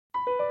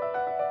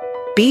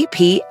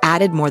BP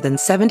added more than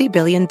 $70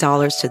 billion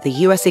to the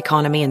U.S.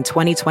 economy in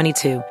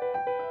 2022.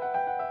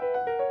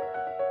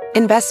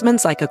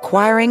 Investments like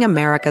acquiring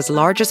America's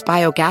largest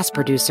biogas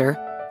producer,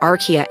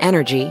 Archaea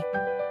Energy,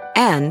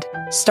 and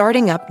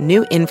starting up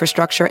new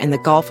infrastructure in the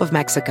Gulf of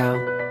Mexico.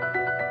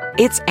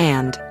 It's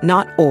and,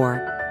 not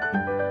or.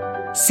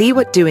 See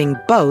what doing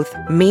both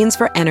means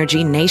for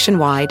energy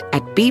nationwide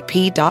at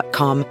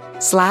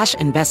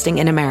bp.com/investing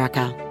in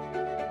America.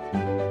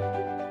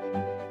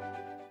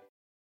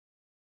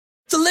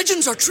 The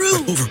legends are true.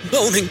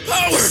 Overwhelming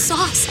power! The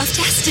sauce of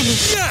destiny.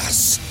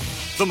 Yes!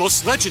 The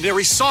most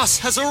legendary sauce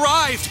has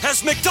arrived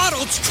as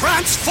McDonald's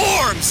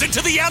transforms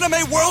into the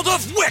anime world of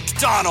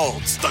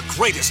WickDonald's. The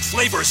greatest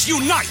flavors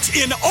unite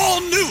in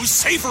all new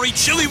savory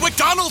chili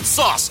McDonald's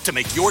sauce to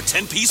make your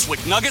 10-piece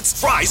Wick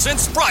Nuggets, fries, and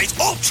Sprite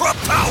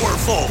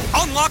ultra-powerful.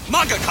 Unlock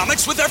manga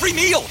comics with every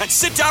meal and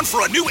sit down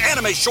for a new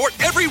anime short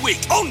every week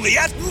only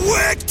at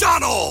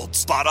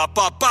WickDonald's.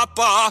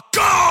 Ba-da-ba-ba-ba,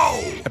 go!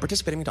 At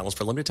participating McDonald's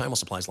for a limited time while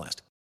supplies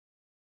last.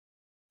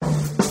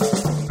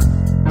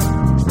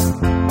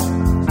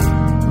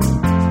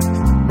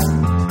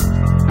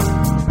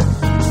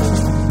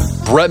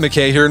 Brett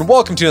McKay here, and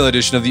welcome to another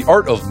edition of the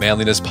Art of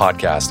Manliness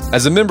podcast.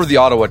 As a member of the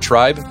Ottawa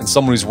tribe and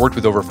someone who's worked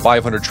with over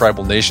 500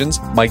 tribal nations,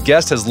 my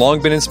guest has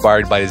long been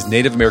inspired by his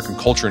Native American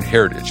culture and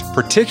heritage,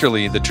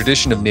 particularly the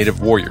tradition of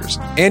Native warriors.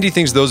 And he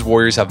thinks those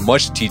warriors have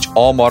much to teach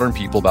all modern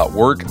people about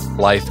work,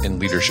 life, and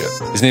leadership.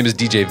 His name is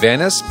DJ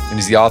Vanis, and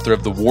he's the author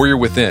of The Warrior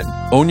Within: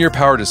 Own Your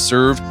Power to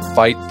Serve,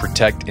 Fight,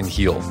 Protect, and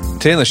Heal.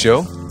 Today on the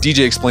show,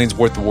 DJ explains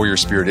what the warrior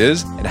spirit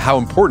is and how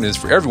important it is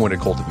for everyone to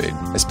cultivate,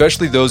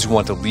 especially those who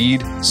want to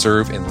lead,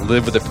 serve, and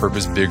live with a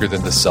purpose bigger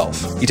than the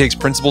self. He takes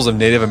principles of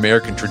Native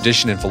American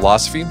tradition and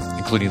philosophy,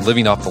 including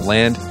living off the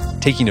land,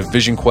 taking a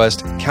vision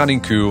quest, counting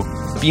coup,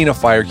 being a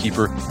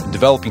firekeeper, and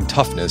developing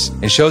toughness,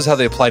 and shows how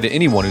they apply to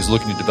anyone who's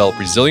looking to develop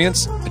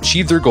resilience,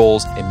 achieve their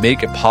goals, and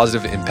make a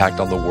positive impact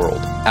on the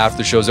world. After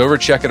the show's over,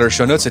 check out our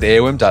show notes at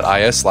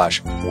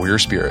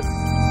aom.is/warriorspirit.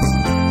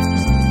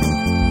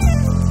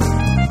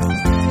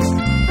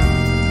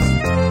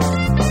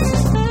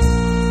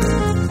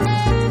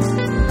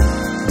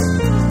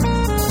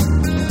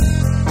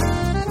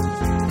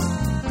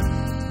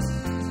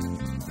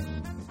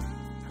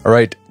 All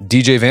right,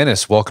 DJ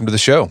Vanis, welcome to the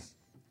show.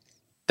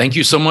 Thank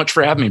you so much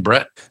for having me,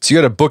 Brett. So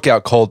you got a book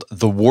out called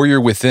The Warrior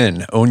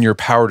Within: Own Your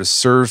Power to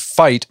Serve,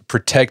 Fight,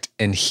 Protect,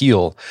 and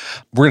Heal.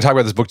 We're going to talk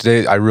about this book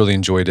today. I really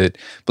enjoyed it.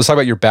 Let's talk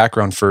about your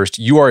background first.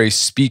 You are a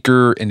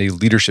speaker and a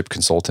leadership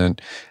consultant.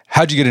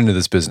 How'd you get into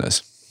this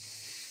business?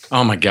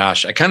 Oh my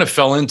gosh, I kind of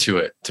fell into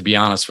it, to be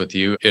honest with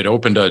you. It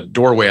opened a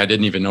doorway I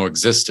didn't even know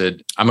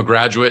existed. I'm a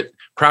graduate,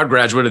 proud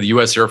graduate of the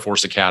U.S. Air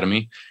Force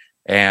Academy.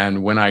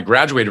 And when I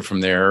graduated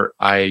from there,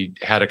 I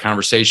had a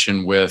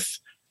conversation with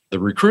the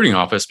recruiting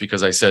office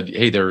because I said,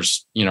 hey,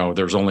 there's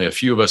only a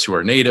few of us who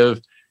are Native.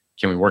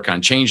 Can we work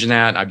on changing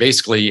that? I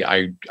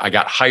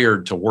got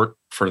hired to work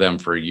for them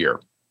for a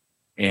year.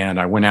 And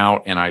I went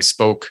out and I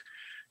spoke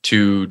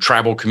to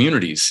tribal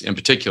communities in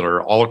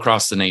particular all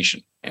across the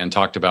nation and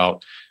talked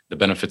about the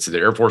benefits of the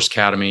Air Force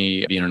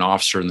Academy, being an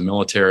officer in the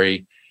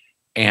military.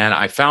 And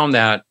I found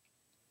that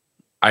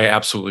I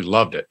absolutely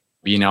loved it.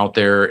 Being out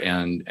there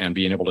and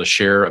being able to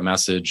share a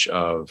message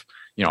of,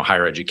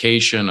 higher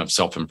education, of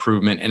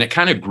self-improvement. And it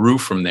kind of grew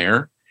from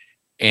there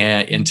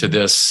and into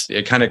this,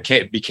 it kind of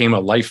became a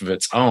life of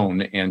its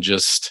own and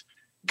just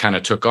kind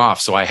of took off.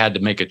 So I had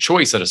to make a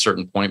choice at a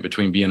certain point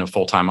between being a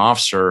full-time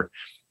officer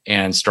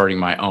and starting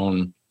my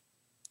own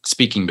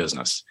speaking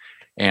business.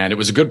 And it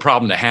was a good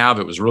problem to have.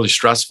 It was really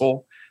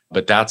stressful,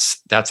 but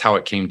that's how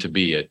it came to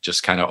be. It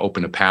just kind of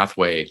opened a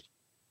pathway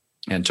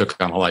and took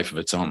on a life of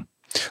its own.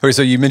 Okay,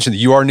 so you mentioned that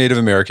you are Native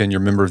American.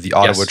 You're a member of the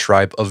Ottawa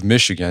tribe of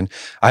Michigan.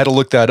 I had to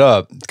look that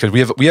up because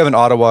we have an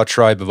Ottawa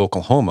tribe of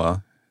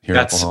Oklahoma here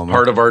in Oklahoma. That's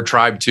part of our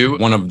tribe too.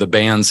 One of the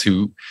bands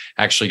who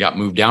actually got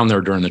moved down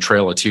there during the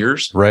Trail of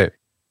Tears. Right.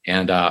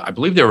 And I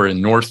believe they were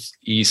in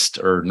northeast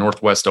or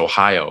northwest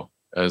Ohio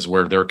is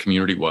where their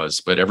community was,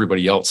 but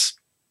everybody else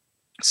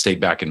stayed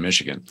back in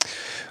Michigan.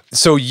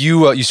 So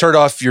you started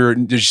off your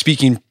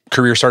speaking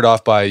career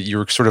by you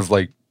were sort of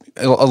like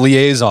a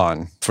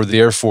liaison for the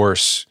Air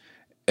Force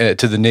to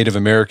the Native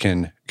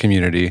American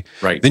community.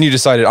 Right. Then you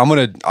decided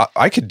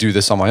I could do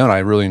this on my own. I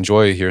really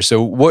enjoy it here.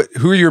 So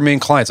who are your main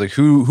clients? Like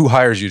who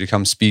hires you to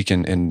come speak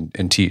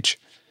and teach?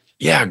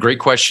 Yeah, great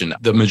question.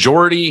 The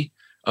majority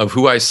of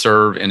who I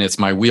serve, and it's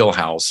my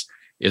wheelhouse,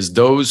 is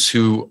those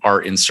who are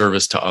in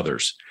service to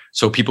others.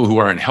 So people who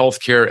are in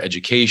healthcare,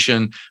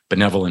 education,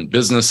 benevolent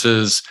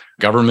businesses,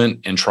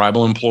 government and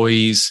tribal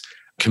employees,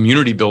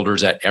 community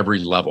builders at every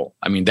level.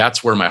 I mean,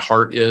 that's where my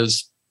heart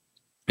is.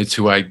 It's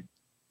who I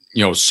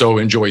so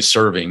enjoy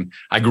serving.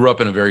 I grew up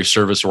in a very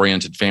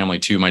service-oriented family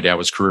too. My dad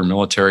was career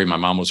military. My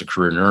mom was a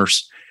career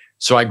nurse.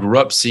 So I grew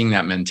up seeing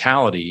that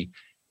mentality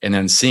and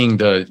then seeing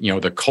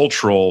the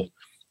cultural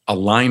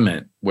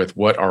alignment with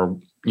what our,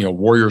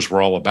 warriors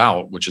were all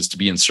about, which is to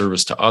be in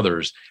service to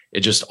others.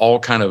 It just all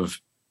kind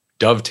of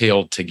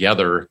dovetailed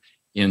together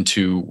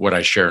into what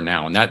I share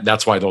now. And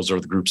that's why those are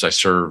the groups I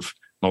serve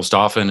most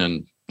often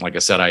and like I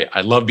said,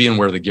 I love being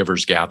where the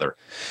givers gather.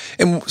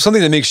 And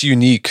something that makes you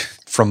unique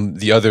from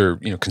the other,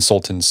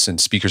 consultants and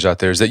speakers out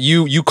there is that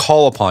you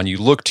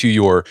look to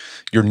your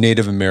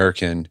Native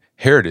American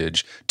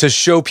heritage to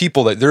show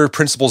people that there are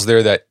principles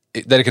there that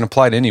it can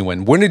apply to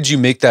anyone. When did you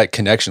make that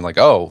connection? Like,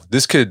 oh,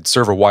 this could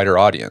serve a wider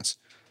audience.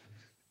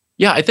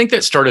 Yeah, I think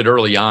that started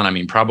early on. I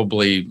mean,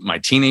 probably my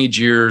teenage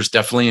years,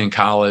 definitely in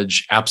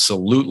college,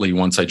 absolutely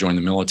once I joined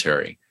the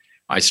military.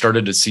 I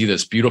started to see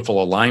this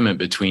beautiful alignment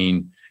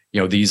between,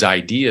 these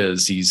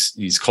ideas,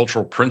 these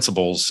cultural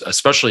principles,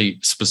 especially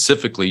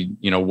specifically,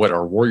 what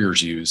our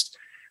warriors used,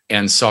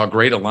 and saw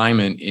great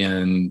alignment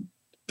in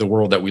the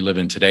world that we live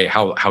in today,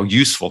 how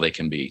useful they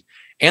can be.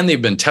 And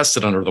they've been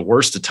tested under the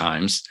worst of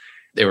times.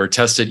 They were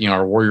tested,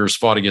 our warriors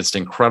fought against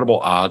incredible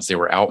odds. They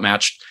were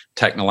outmatched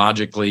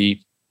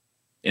technologically,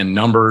 in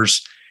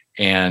numbers,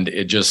 and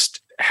it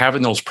just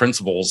having those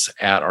principles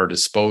at our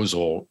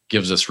disposal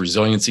gives us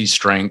resiliency,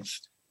 strength,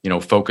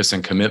 focus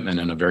and commitment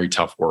in a very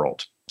tough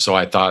world. So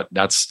I thought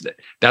that's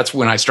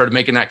when I started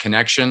making that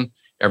connection,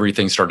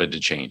 everything started to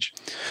change.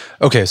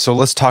 Okay, so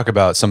let's talk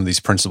about some of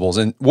these principles.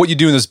 And what you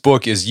do in this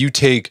book is you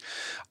take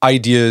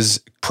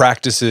ideas,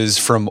 practices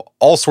from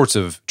all sorts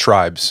of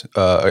tribes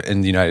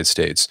in the United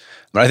States.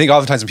 But I think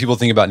oftentimes when people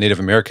think about Native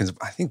Americans,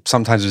 I think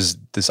sometimes there's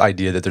this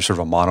idea that they're sort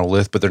of a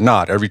monolith, but they're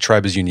not. Every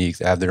tribe is unique.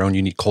 They have their own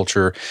unique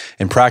culture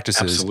and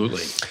practices.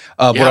 Absolutely.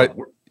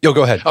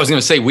 Go ahead. I was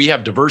going to say, we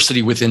have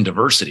diversity within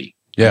diversity.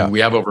 Yeah. I mean, we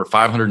have over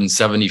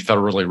 570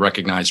 federally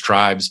recognized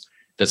tribes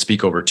that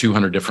speak over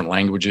 200 different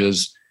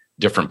languages,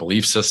 different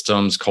belief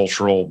systems,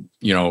 cultural,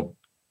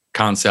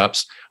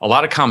 concepts, a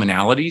lot of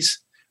commonalities.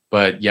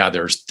 But yeah,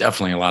 there's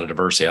definitely a lot of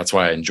diversity. That's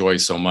why I enjoy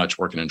so much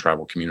working in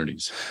tribal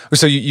communities.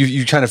 So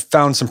you kind of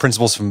found some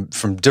principles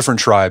from different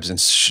tribes and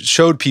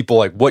showed people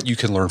like what you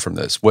can learn from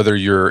this. Whether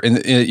you're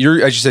as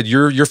you said,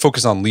 you're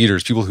focused on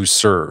leaders, people who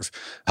serve,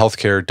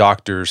 healthcare,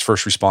 doctors,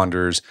 first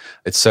responders,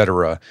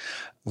 etc.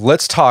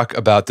 Let's talk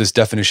about this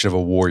definition of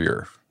a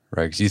warrior,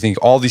 right? Because you think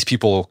all these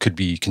people could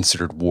be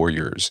considered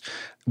warriors.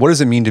 What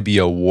does it mean to be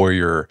a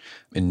warrior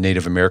in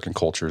Native American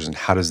cultures, and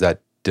how does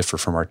that differ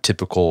from our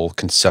typical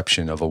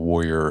conception of a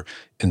warrior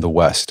in the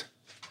West?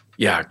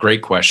 Yeah,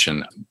 great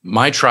question.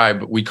 My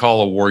tribe, we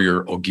call a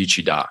warrior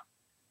Ogichida.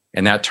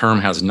 And that term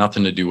has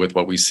nothing to do with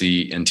what we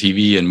see in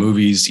TV and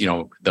movies,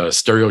 the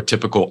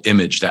stereotypical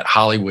image, that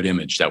Hollywood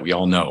image that we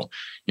all know,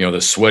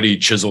 the sweaty,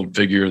 chiseled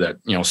figure that,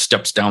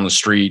 steps down the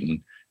street and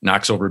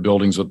knocks over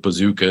buildings with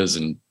bazookas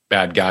and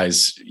bad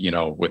guys,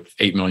 with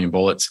 8 million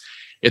bullets.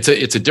 It's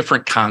a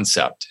different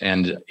concept.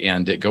 And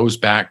it goes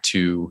back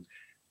to,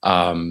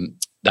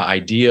 the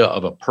idea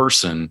of a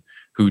person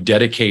who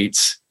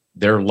dedicates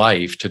their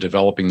life to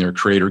developing their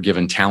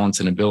creator-given talents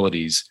and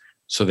abilities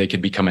so they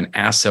could become an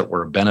asset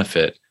or a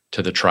benefit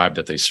to the tribe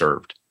that they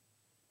served.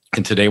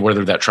 And today,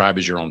 whether that tribe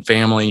is your own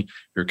family,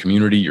 your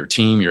community, your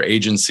team, your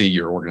agency,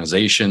 your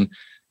organization,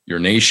 your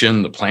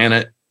nation, the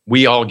planet,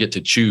 we all get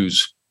to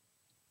choose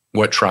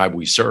what tribe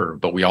we serve,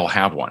 but we all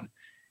have one.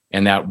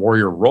 And that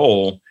warrior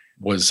role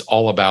was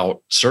all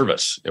about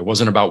service. It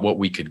wasn't about what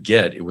we could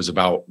get. It was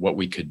about what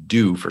we could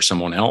do for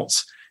someone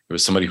else. It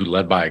was somebody who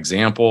led by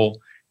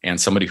example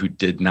and somebody who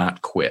did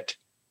not quit.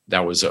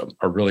 That was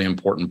a really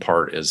important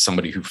part, is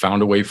somebody who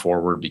found a way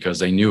forward because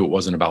they knew it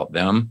wasn't about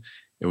them.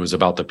 It was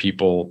about the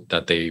people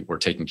that they were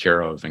taking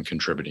care of and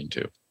contributing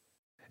to.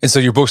 And so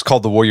your book's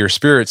called The Warrior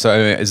Spirit. So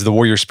is the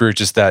warrior spirit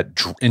just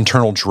that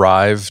internal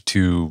drive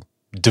to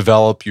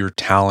develop your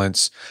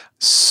talents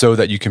so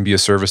that you can be a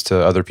service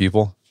to other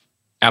people?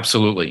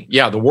 Absolutely.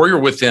 Yeah, the warrior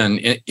within.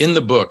 In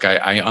the book,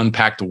 I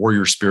unpack the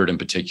warrior spirit in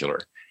particular.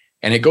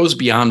 And it goes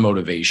beyond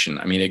motivation.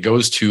 I mean, it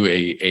goes to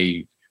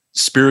a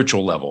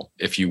spiritual level,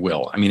 if you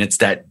will. I mean, it's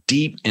that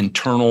deep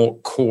internal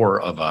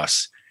core of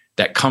us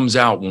that comes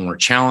out when we're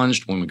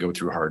challenged, when we go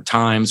through hard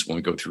times, when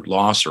we go through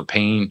loss or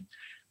pain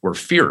or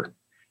fear.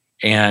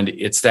 And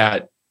it's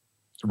that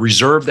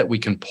reserve that we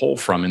can pull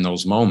from in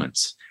those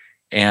moments.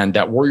 And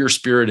that warrior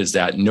spirit is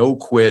that no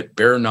quit,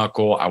 bare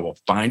knuckle, I will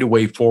find a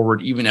way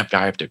forward, even if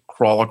I have to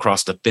crawl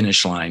across the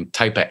finish line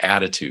type of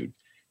attitude.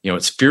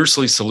 It's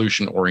fiercely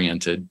solution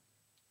oriented,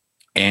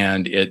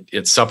 and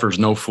it suffers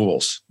no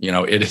fools.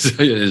 It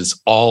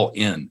is all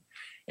in.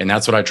 And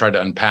that's what I tried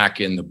to unpack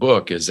in the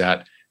book, is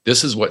that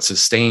this is what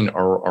sustained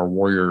our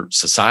warrior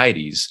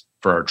societies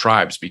for our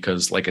tribes,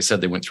 because like I said,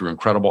 they went through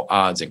incredible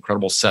odds,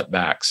 incredible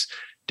setbacks,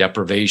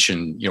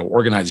 deprivation,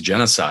 organized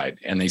genocide,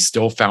 and they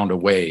still found a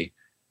way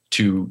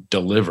to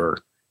deliver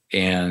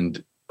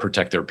and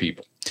protect their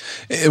people.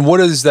 And what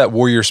does that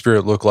warrior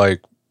spirit look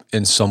like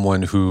in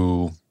someone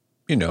who,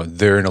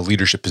 they're in a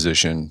leadership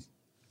position?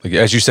 Like,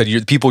 as you said,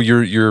 the people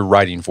you're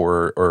writing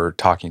for or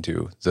talking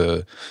to,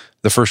 the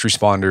first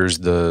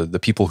responders, the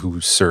people who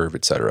serve,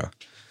 et cetera.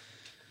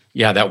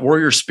 Yeah, that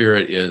warrior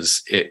spirit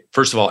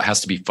first of all, it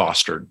has to be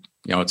fostered.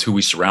 It's who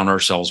we surround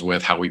ourselves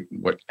with,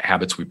 what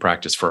habits we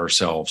practice for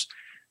ourselves.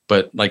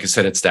 But like I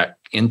said, it's that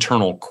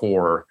internal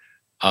core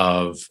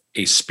of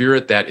a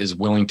spirit that is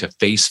willing to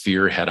face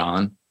fear head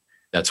on,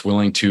 that's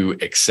willing to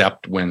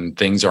accept when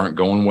things aren't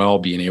going well,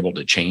 being able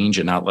to change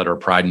and not let our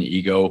pride and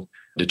ego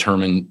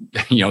determine,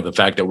 the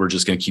fact that we're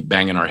just going to keep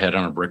banging our head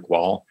on a brick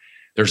wall.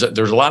 There's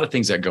a lot of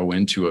things that go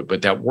into it,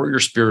 but that warrior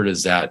spirit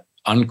is that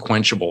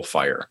unquenchable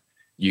fire.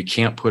 You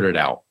can't put it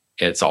out.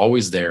 It's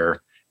always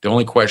there. The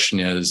only question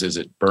is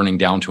it burning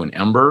down to an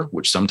ember,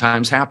 which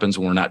sometimes happens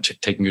when we're not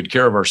taking good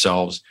care of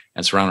ourselves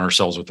and surround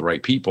ourselves with the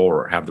right people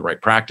or have the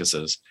right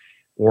practices,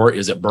 or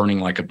is it burning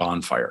like a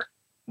bonfire?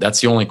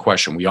 That's the only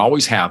question. We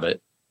always have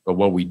it, but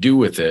what we do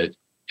with it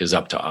is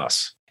up to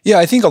us. Yeah,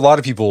 I think a lot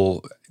of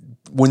people,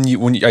 when you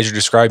as you're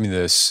describing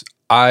this,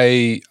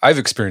 I've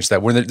experienced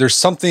that when there's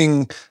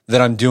something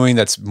that I'm doing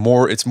that's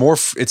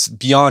it's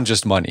beyond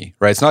just money,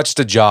 right? It's not just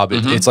a job;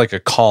 it's like a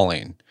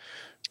calling,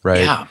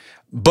 right? Yeah.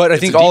 But I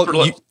think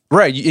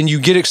right, and you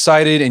get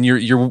excited, and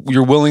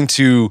you're willing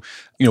to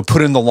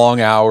put in the long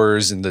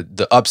hours and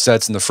the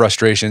upsets and the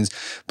frustrations.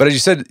 But as you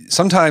said,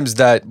 sometimes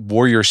that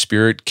warrior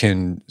spirit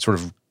can sort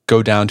of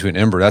go down to an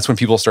ember. That's when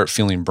people start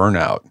feeling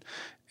burnout,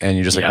 and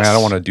you're just like, man, I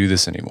don't want to do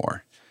this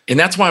anymore. And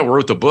that's why I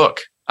wrote the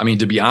book. I mean,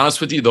 to be honest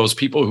with you, those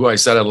people who I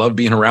said I love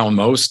being around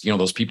most,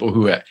 those people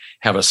who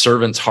have a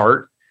servant's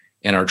heart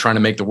and are trying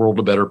to make the world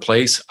a better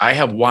place. I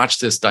have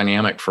watched this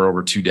dynamic for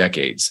over 2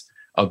 decades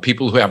of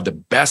people who have the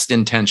best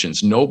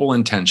intentions, noble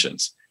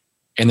intentions,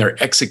 and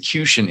their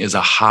execution is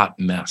a hot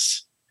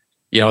mess.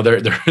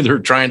 They're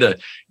trying to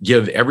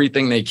give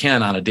everything they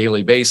can on a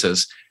daily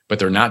basis, but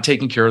they're not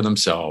taking care of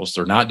themselves.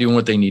 They're not doing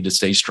what they need to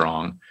stay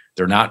strong.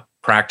 They're not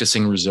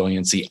practicing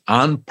resiliency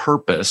on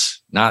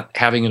purpose, not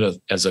having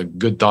it as a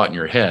good thought in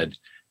your head,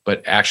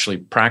 but actually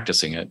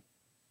practicing it.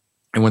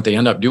 And what they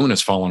end up doing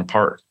is falling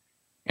apart.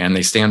 And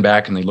they stand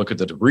back and they look at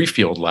the debris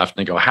field left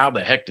and they go, how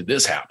the heck did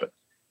this happen?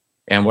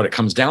 And what it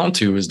comes down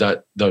to is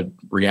that the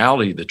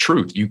reality, the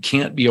truth, you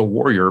can't be a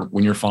warrior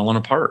when you're falling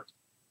apart.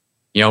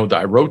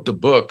 I wrote the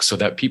book so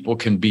that people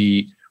can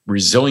be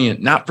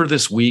resilient, not for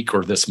this week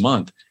or this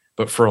month,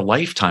 but for a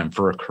lifetime,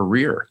 for a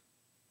career.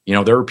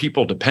 There are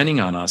people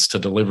depending on us to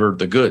deliver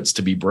the goods,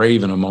 to be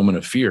brave in a moment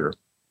of fear.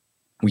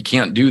 We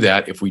can't do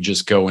that if we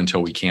just go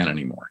until we can't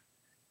anymore.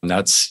 And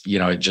that's,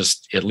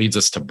 it leads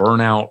us to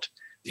burnout.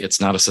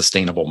 It's not a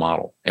sustainable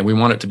model, and we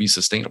want it to be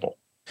sustainable.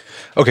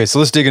 Okay, so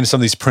let's dig into some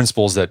of these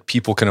principles that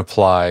people can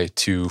apply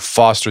to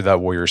foster that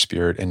warrior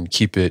spirit and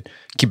keep it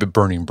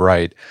burning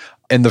bright.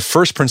 And the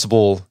first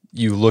principle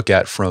you look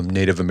at from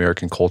Native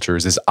American culture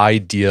is this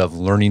idea of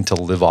learning to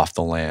live off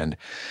the land.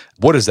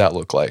 What does that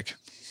look like?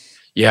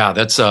 Yeah,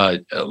 that's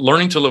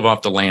learning to live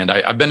off the land.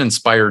 I've been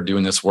inspired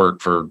doing this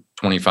work for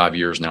 25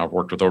 years now. I've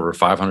worked with over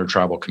 500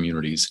 tribal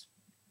communities.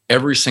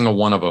 Every single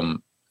one of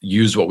them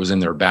used what was in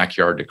their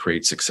backyard to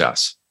create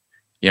success.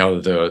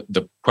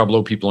 The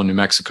Pueblo people in New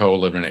Mexico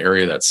live in an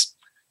area that's,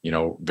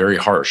 very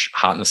harsh,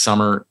 hot in the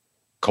summer,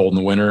 cold in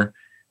the winter.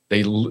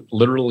 They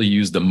literally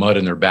use the mud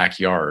in their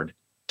backyard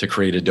to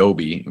create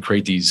adobe and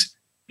create these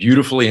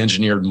beautifully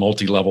engineered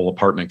multi-level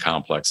apartment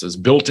complexes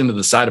built into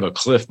the side of a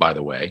cliff, by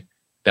the way,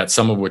 that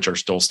some of which are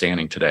still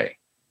standing today.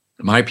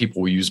 My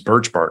people, we use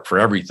birch bark for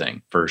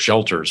everything, for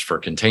shelters, for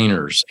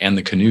containers, and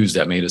the canoes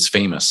that made us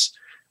famous.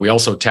 We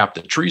also tapped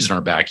the trees in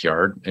our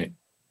backyard,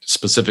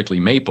 specifically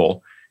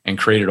maple, and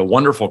created a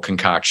wonderful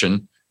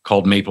concoction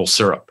called maple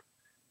syrup.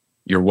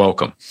 You're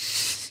welcome.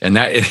 And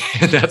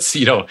that's,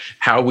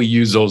 how we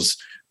use those,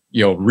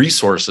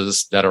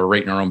 resources that are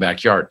right in our own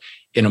backyard.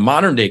 In a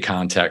modern day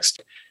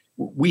context,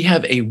 we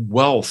have a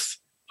wealth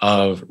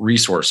of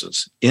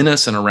resources in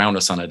us and around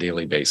us on a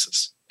daily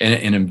basis, and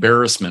an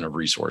embarrassment of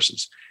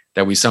resources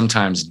that we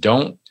sometimes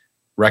don't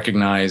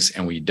recognize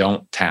and we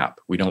don't tap,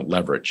 we don't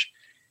leverage,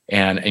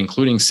 and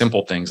including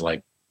simple things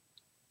like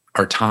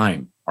our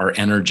time, our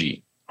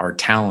energy, our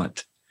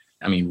talent.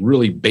 I mean,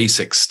 really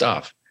basic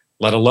stuff,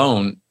 let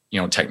alone,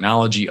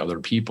 technology, other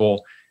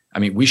people. I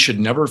mean, we should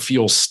never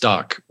feel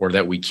stuck or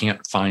that we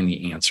can't find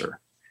the answer.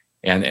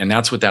 And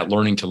that's what that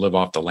learning to live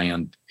off the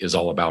land is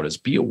all about, is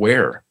be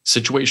aware,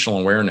 situational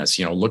awareness,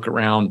 look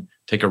around,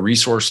 take a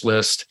resource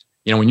list.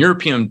 When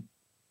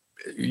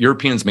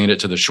Europeans made it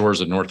to the shores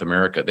of North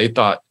America, they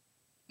thought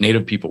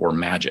Native people were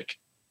magic.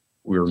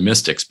 We were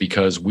mystics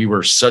because we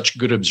were such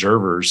good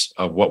observers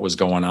of what was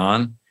going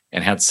on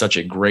and had such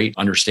a great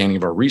understanding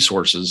of our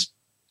resources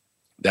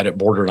that it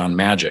bordered on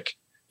magic,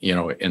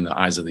 in the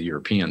eyes of the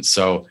Europeans.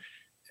 So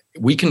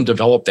we can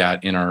develop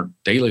that in our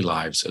daily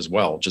lives as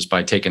well, just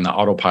by taking the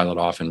autopilot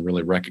off and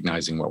really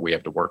recognizing what we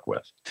have to work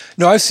with.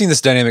 No, I've seen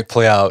this dynamic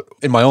play out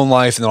in my own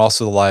life and then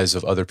also the lives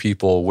of other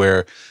people,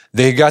 where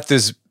they got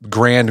this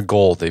grand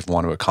goal they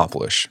want to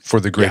accomplish for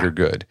the greater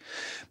good.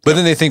 But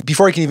then they think,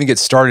 before I can even get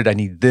started, I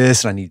need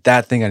this and I need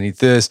that thing, I need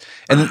this.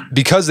 And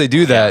because they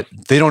do that,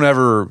 they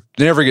never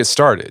get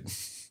started.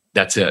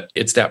 That's it.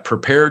 It's that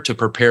prepare to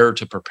prepare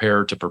to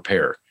prepare to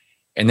prepare.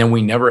 And then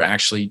we never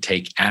actually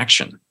take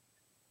action.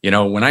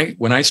 When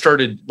I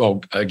started,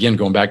 again,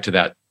 going back to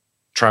that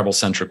tribal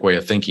centric way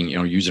of thinking,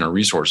 using our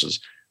resources,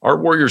 our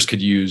warriors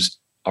could use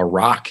a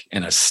rock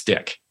and a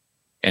stick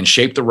and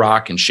shape the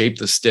rock and shape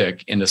the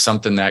stick into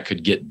something that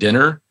could get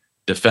dinner,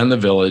 defend the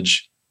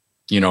village,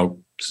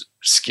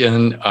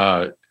 skin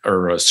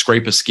or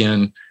scrape a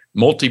skin,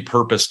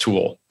 multi-purpose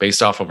tool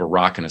based off of a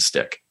rock and a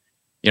stick.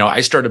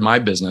 I started my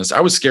business. I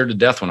was scared to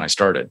death when I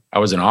started. I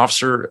was an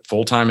officer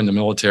full-time in the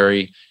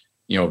military,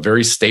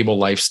 very stable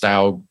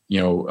lifestyle,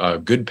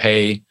 good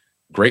pay,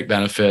 great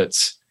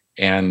benefits,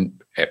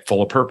 and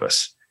full of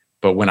purpose.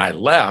 But when I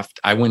left,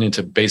 I went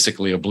into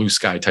basically a blue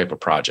sky type of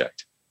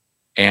project.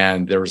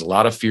 And there was a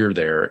lot of fear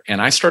there.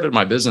 And I started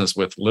my business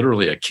with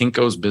literally a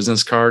Kinko's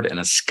business card and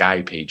a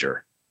Sky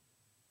pager.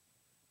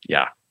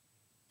 Yeah.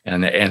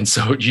 And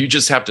so you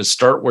just have to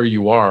start where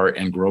you are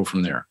and grow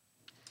from there.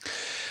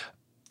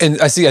 And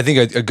I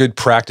think a good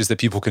practice that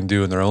people can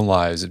do in their own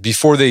lives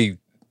before they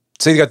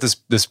say they got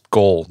this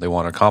goal they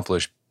want to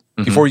accomplish,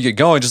 before you get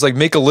going, just like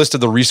make a list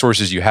of the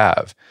resources you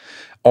have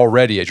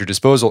already at your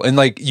disposal. And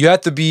like you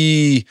have to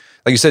be,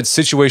 like you said,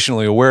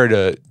 situationally aware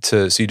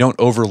to so you don't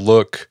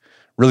overlook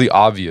really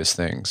obvious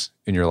things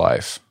in your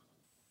life.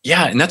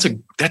 Yeah, and that's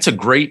a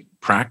great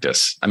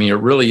practice. I mean, it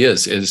really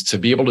is to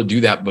be able to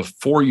do that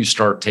before you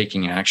start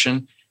taking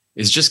action,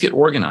 is just get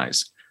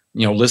organized.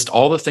 List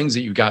all the things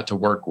that you got to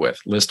work with,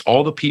 list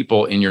all the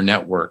people in your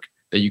network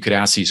that you could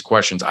ask these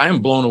questions. I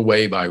am blown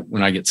away by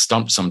when I get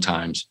stumped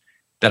sometimes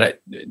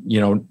that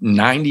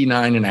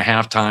 99 and a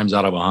half times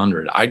out of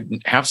 100, I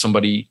have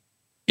somebody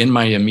in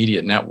my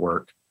immediate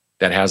network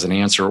that has an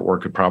answer or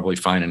could probably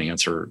find an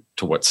answer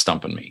to what's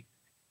stumping me.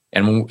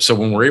 And so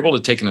when we're able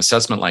to take an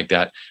assessment like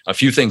that, a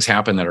few things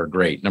happen that are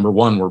great. Number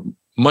one, we're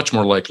much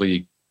more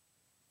likely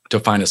to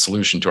find a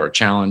solution to our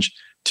challenge.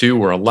 Two,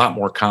 we're a lot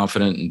more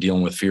confident in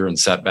dealing with fear and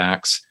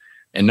setbacks.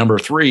 And number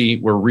three,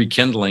 we're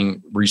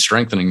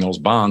re-strengthening those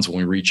bonds when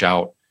we reach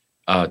out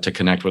to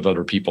connect with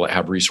other people that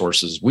have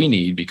resources we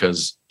need,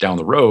 because down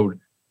the road,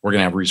 we're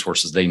going to have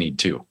resources they need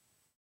too.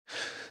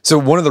 So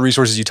one of the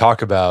resources you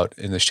talk about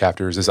in this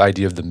chapter is this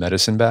idea of the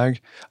medicine bag.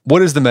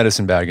 What is the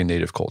medicine bag in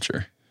Native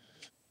culture?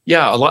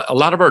 Yeah, a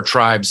lot of our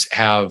tribes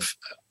have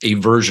a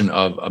version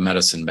of a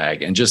medicine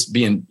bag. And just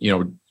being,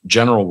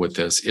 general with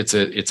this,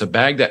 it's a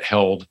bag that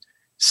held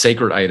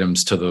sacred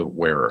items to the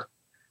wearer,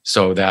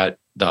 so that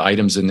the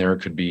items in there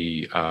could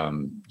be,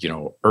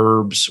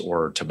 herbs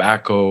or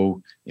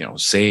tobacco,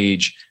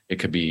 sage. It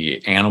could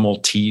be animal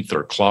teeth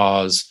or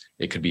claws.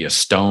 It could be a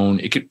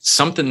stone. It could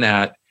something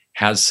that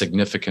has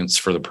significance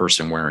for the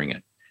person wearing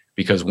it.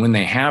 Because when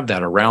they have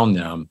that around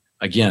them,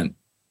 again,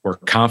 we're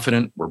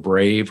confident, we're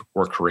brave,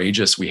 we're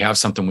courageous. We have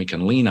something we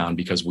can lean on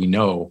because we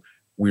know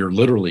we're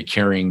literally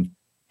carrying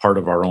part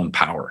of our own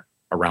power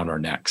around our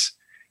necks.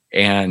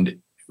 And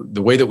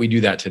the way that we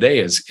do that today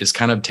is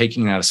kind of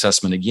taking that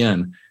assessment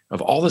again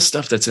of all the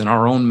stuff that's in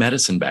our own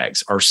medicine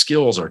bags, our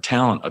skills, our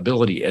talent,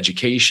 ability,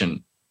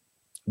 education,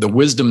 the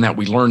wisdom that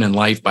we learn in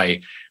life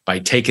by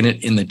taking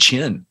it in the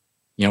chin.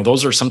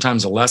 Those are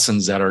sometimes the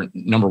lessons that are,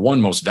 number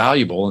one, most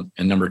valuable,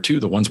 and number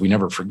two, the ones we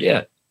never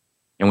forget.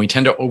 And we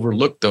tend to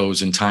overlook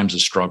those in times of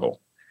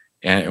struggle.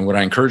 And what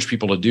I encourage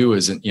people to do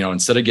is,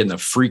 instead of getting a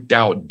freaked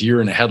out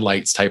deer in the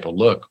headlights type of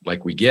look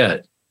like we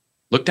get,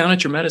 look down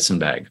at your medicine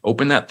bag,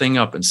 open that thing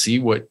up and see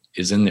what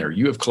is in there.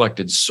 You have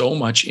collected so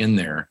much in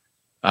there.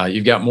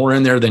 You've got more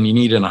in there than you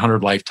need in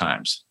 100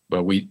 lifetimes,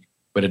 but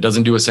it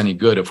doesn't do us any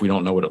good if we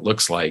don't know what it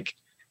looks like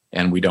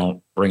and we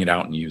don't bring it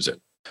out and use it.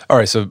 All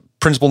right. So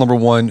principle number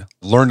one,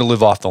 learn to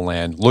live off the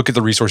land. Look at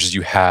the resources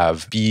you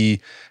have.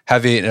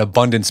 Have an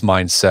abundance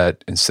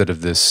mindset instead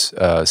of this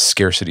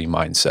scarcity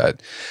mindset.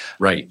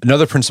 Right.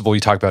 Another principle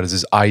you talk about is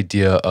this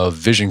idea of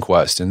vision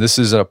quest. And this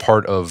is a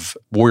part of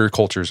warrior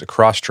cultures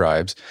across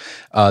tribes.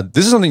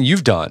 This is something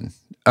you've done.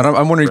 And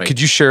I'm wondering, Right.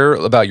 Could you share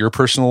about your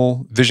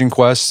personal vision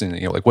quest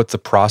and like what the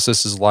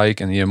process is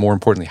like, and more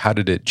importantly, how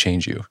did it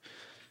change you?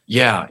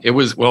 Yeah, it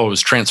was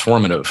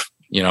transformative.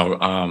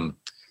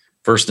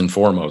 First and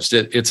foremost,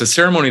 it's a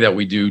ceremony that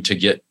we do to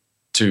get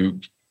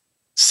to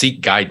seek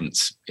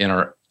guidance in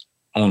our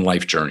own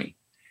life journey.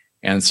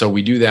 And so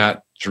we do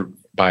that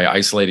by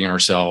isolating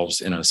ourselves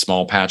in a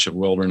small patch of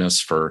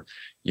wilderness for,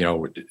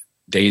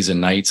 days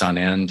and nights on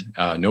end,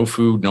 no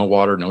food, no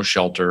water, no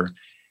shelter.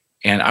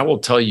 And I will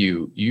tell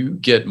you, you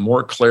get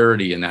more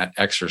clarity in that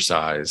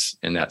exercise,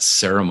 in that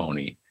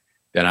ceremony,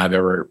 than I've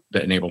ever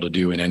been able to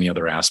do in any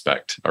other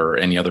aspect or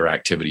any other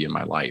activity in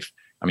my life.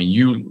 I mean,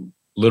 you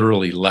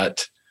literally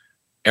let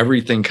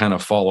everything kind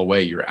of fall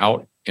away. You're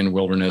out in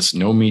wilderness,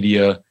 no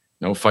media,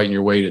 no fighting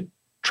your way to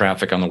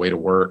traffic on the way to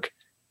work,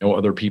 no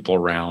other people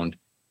around.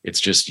 It's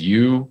just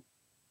you,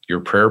 your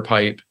prayer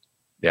pipe,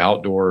 the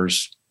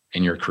outdoors,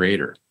 and your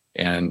creator.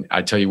 And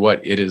I tell you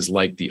what, it is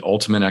like the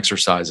ultimate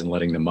exercise in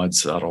letting the mud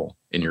settle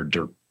in your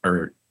dirt,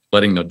 or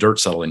letting the dirt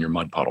settle in your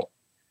mud puddle.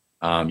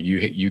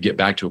 You get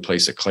back to a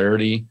place of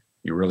clarity.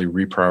 You really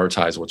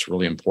reprioritize what's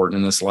really important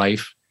in this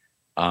life.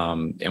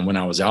 And when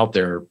I was out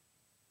there,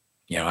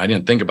 I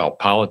didn't think about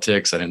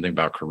politics. I didn't think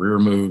about career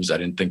moves. I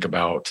didn't think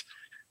about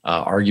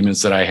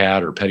arguments that I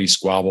had or petty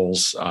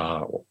squabbles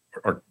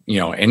or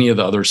any of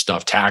the other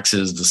stuff,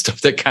 taxes, the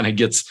stuff that kind of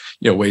gets,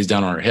 weighs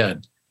down on our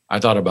head. I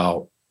thought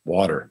about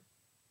water.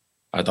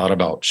 I thought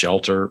about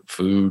shelter,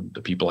 food,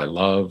 the people I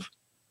love,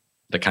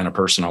 the kind of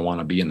person I want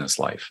to be in this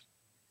life.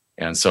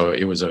 And so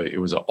it was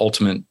an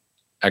ultimate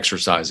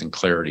exercise in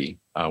clarity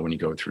when you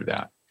go through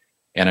that.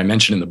 And I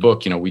mentioned in the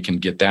book, we can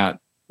get that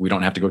We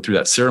don't have to go through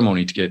that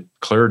ceremony to get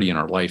clarity in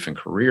our life and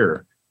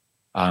career.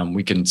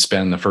 We can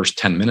spend the first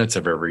 10 minutes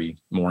of every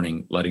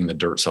morning letting the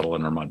dirt settle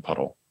in our mud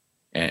puddle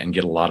and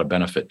get a lot of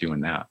benefit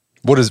doing that.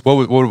 What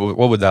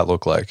would that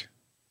look like?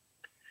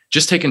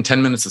 Just taking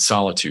 10 minutes of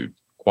solitude,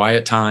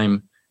 quiet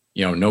time,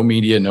 no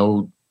media,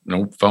 no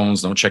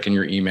phones, no checking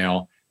your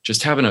email,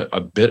 just having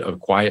a bit of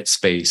quiet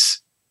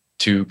space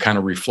to kind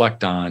of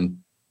reflect on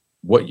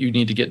what you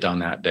need to get done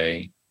that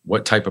day,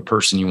 what type of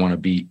person you want to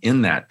be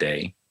in that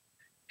day,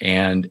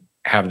 and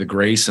have the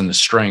grace and the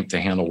strength to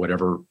handle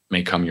whatever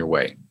may come your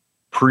way.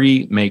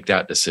 Make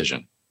that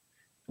decision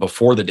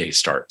before the day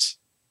starts.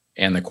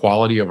 And the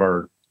quality of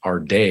our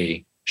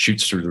day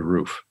shoots through the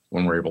roof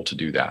when we're able to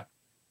do that.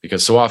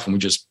 Because so often we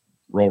just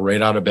roll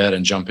right out of bed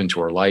and jump into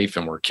our life,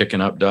 and we're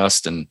kicking up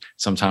dust. And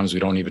sometimes we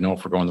don't even know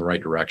if we're going the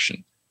right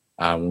direction.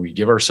 When we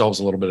give ourselves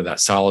a little bit of that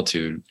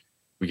solitude,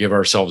 we give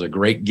ourselves a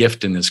great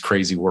gift in this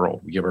crazy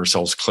world. We give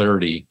ourselves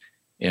clarity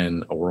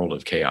in a world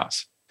of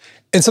chaos.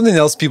 And something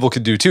else people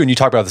could do too, and you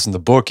talk about this in the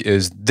book,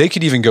 is they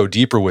could even go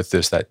deeper with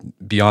this, that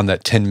beyond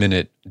that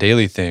 10-minute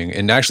daily thing,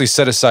 and actually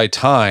set aside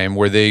time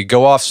where they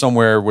go off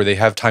somewhere where they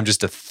have time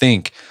just to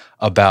think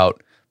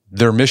about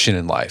their mission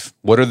in life.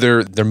 What are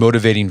their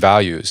motivating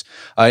values?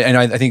 And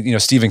I think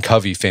Stephen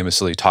Covey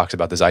famously talks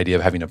about this idea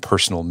of having a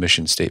personal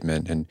mission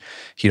statement, and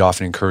he'd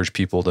often encourage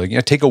people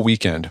to take a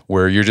weekend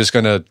where you're just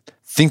going to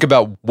think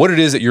about what it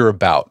is that you're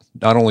about,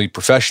 not only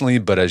professionally,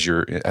 but as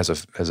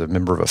a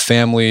member of a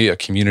family, a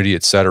community,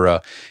 et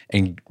cetera,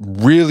 and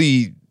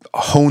really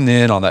hone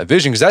in on that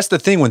vision. Because that's the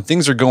thing, when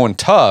things are going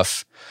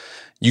tough,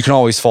 you can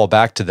always fall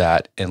back to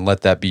that and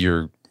let that be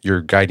your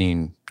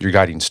guiding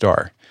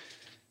star.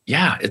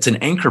 Yeah, it's an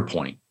anchor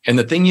point. And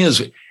the thing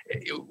is,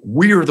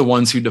 we're the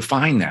ones who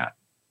define that.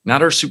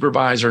 Not our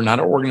supervisor, not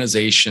our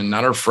organization,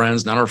 not our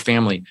friends, not our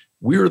family.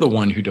 We're the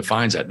one who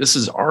defines that. This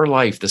is our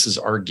life. This is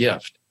our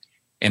gift.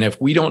 And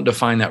if we don't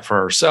define that for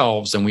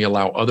ourselves, then we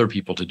allow other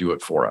people to do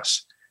it for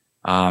us.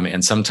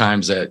 And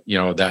sometimes that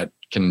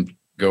can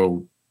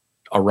go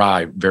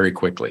awry very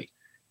quickly.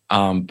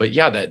 But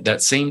yeah,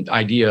 that same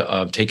idea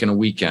of taking a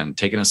weekend,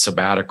 taking a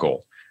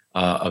sabbatical,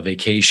 a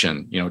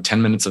vacation,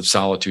 10 minutes of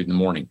solitude in the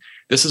morning.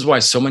 This is why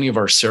so many of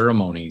our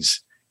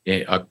ceremonies,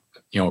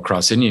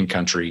 across Indian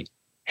country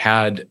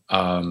had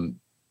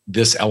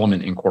this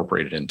element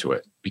incorporated into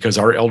it, because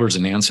our elders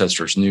and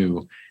ancestors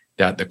knew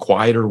that the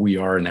quieter we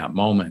are in that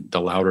moment, the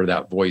louder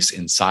that voice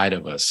inside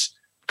of us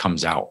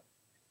comes out.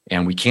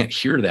 And we can't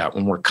hear that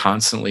when we're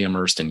constantly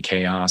immersed in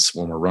chaos,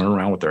 when we're running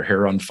around with our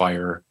hair on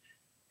fire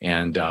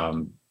and,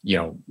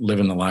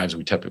 living the lives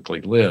we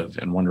typically live,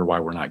 and wonder why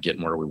we're not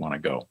getting where we want to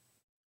go.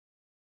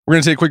 We're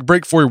going to take a quick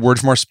break for a word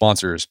from our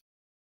sponsors.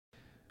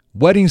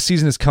 Wedding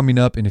season is coming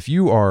up, and if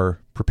you are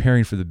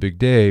preparing for the big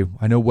day,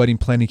 I know wedding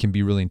planning can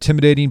be really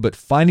intimidating, but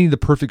finding the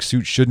perfect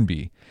suit shouldn't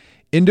be.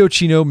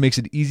 Indochino makes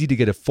it easy to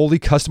get a fully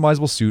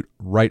customizable suit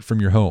right from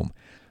your home.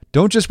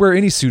 Don't just wear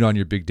any suit on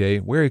your big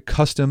day, wear a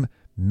custom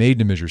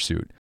made-to-measure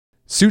suit.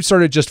 Suits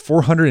start at just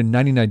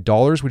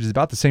 $499, which is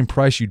about the same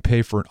price you'd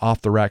pay for an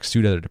off-the-rack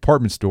suit at a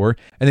department store,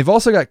 and they've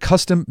also got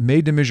custom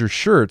made-to-measure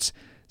shirts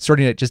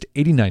starting at just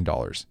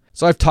 $89.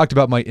 So I've talked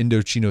about my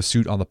Indochino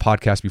suit on the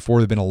podcast before.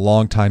 They've been a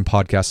long-time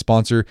podcast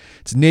sponsor.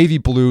 It's navy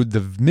blue.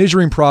 The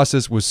measuring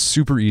process was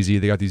super easy.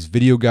 They got these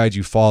video guides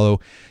you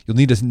follow. You'll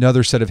need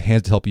another set of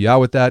hands to help you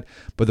out with that.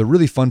 But the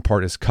really fun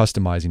part is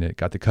customizing it.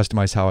 Got to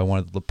customize how I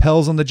wanted the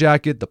lapels on the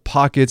jacket, the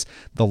pockets,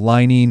 the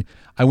lining.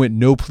 I went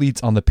no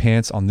pleats on the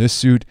pants on this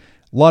suit.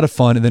 A lot of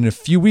fun. And then in a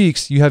few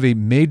weeks, you have a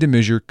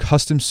made-to-measure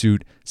custom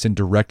suit sent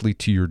directly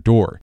to your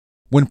door.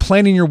 When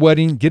planning your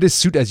wedding, get a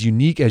suit as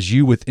unique as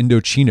you with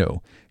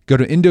Indochino. Go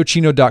to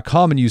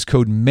Indochino.com and use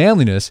code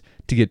manliness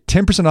to get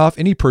 10% off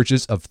any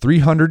purchase of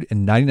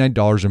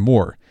 $399 or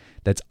more.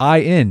 That's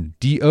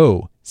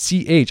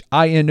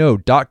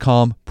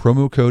INDOCHINO.com,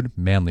 promo code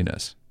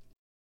manliness.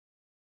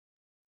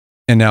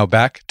 And now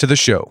back to the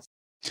show.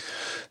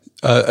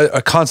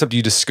 A concept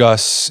you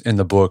discuss in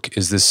the book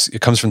is this,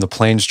 it comes from the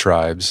Plains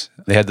tribes.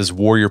 They had this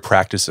warrior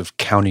practice of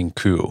counting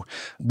coup.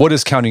 What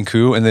is counting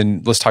coup? And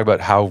then let's talk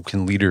about how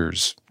can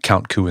leaders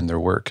count coup in their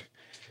work.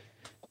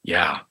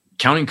 Yeah.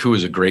 Counting coup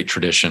is a great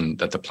tradition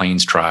that the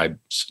Plains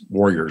tribes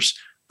warriors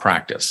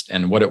practiced.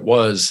 And what it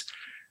was,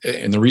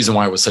 and the reason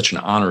why it was such an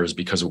honor, is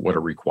because of what it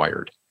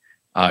required.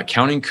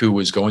 Counting coup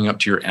was going up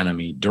to your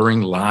enemy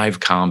during live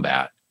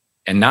combat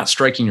and not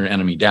striking your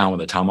enemy down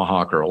with a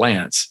tomahawk or a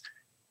lance,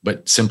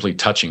 but simply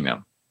touching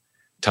them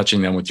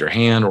with your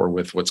hand or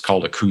with what's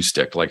called a coup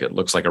stick, like it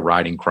looks like a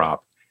riding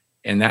crop.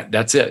 And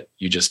that's it.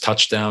 You just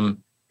touch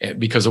them,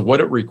 because of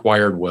what it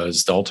required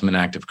was the ultimate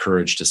act of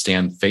courage to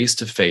stand face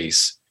to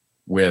face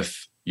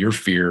with your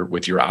fear,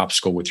 with your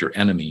obstacle, with your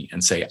enemy,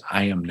 and say,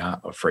 I am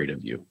not afraid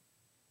of you.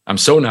 I'm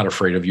so not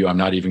afraid of you. I'm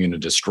not even going to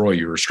destroy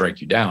you or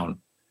strike you down.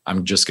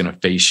 I'm just going to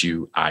face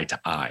you eye to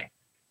eye.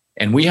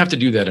 And we have to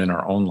do that in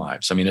our own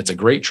lives. I mean, it's a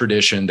great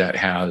tradition that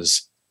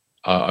has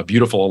a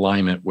beautiful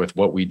alignment with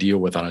what we deal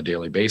with on a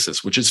daily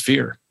basis, which is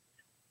fear.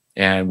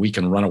 And we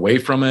can run away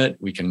from it.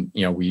 We can,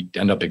 we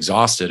end up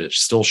exhausted. It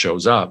still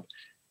shows up,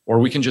 or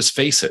we can just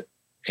face it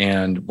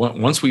And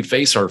once we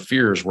face our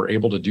fears, we're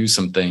able to do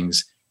some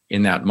things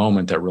in that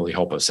moment that really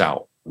help us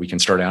out. We can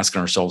start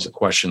asking ourselves a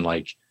question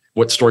like,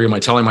 what story am I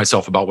telling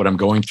myself about what I'm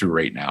going through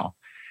right now?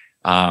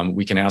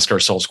 We can ask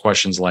ourselves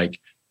questions like,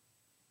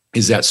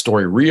 is that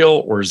story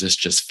real, or is this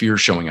just fear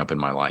showing up in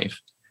my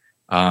life?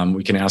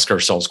 We can ask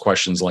ourselves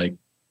questions like,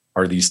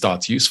 are these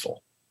thoughts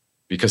useful?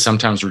 Because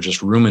sometimes we're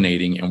just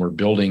ruminating and we're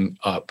building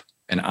up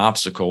an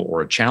obstacle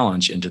or a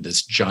challenge into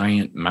this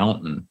giant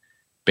mountain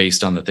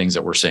based on the things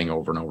that we're saying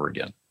over and over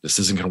again. This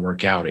isn't going to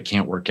work out. It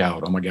can't work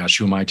out. Oh my gosh,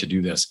 who am I to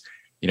do this?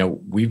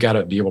 We've got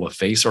to be able to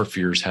face our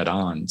fears head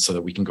on so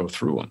that we can go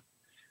through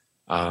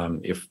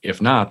them.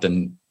 If not,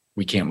 then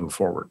we can't move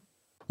forward.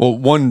 Well,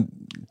 one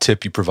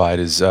tip you provide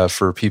is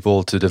for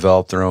people to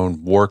develop their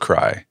own war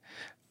cry.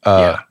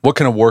 What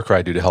can a war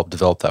cry do to help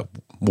develop that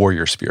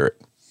warrior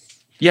spirit?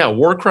 Yeah,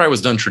 war cry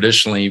was done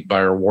traditionally by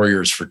our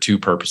warriors for two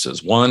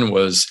purposes. One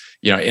was,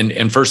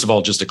 and first of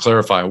all, just to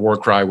clarify, a war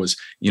cry was,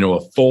 a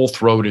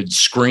full-throated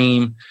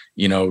scream,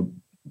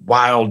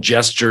 wild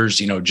gestures,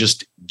 and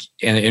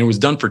it was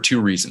done for two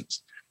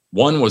reasons.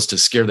 One was to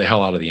scare the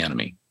hell out of the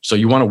enemy. So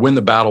you want to win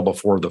the battle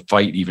before the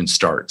fight even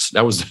starts.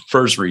 That was the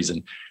first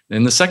reason.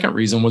 And the second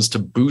reason was to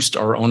boost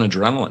our own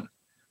adrenaline,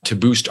 to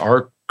boost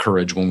our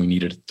courage when we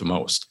needed it the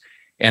most.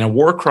 And a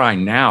war cry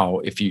now,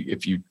 if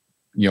you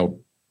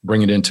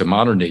bring it into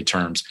modern day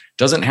terms,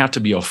 doesn't have to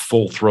be a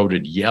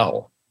full-throated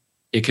yell.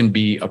 It can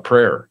be a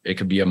prayer. It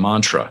could be a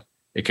mantra.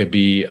 It could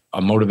be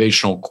a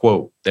motivational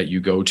quote that you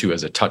go to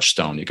as a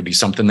touchstone. It could be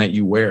something that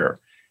you wear.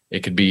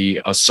 It could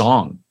be a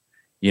song.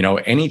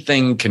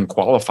 Anything can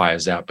qualify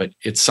as that, but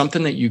it's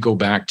something that you go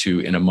back to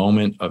in a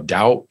moment of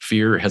doubt,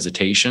 fear,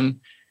 hesitation,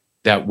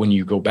 that when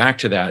you go back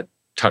to that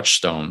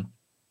touchstone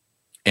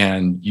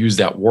and use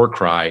that war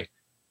cry,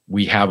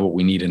 we have what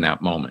we need in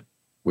that moment,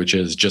 which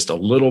is just a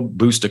little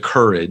boost of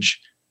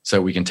courage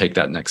so we can take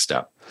that next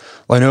step.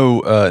 Well, I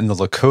know in the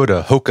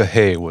Lakota, Hoka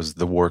Hey was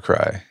the war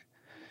cry.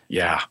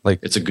 Yeah,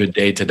 it's a good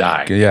day to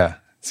die. Yeah,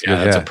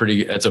 that's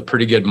a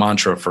pretty good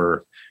mantra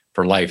for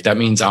life. That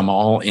means I'm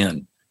all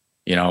in.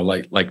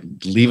 Like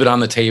leave it on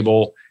the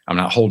table. I'm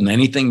not holding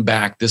anything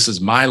back. This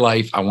is my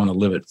life. I want to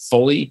live it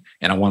fully,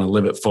 and I want to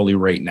live it fully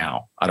right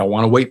now. I don't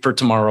want to wait for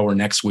tomorrow or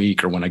next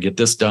week or when I get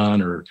this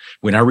done or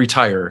when I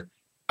retire.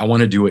 I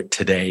want to do it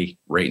today,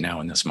 right now,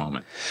 in this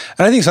moment.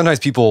 And I think sometimes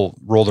people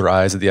roll their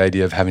eyes at the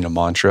idea of having a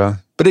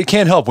mantra, but it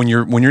can't help when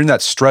you're in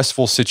that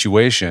stressful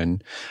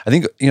situation. I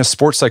think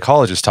sports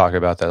psychologists talk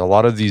about that. A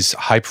lot of these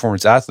high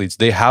performance athletes,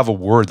 they have a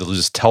word that they'll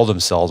just tell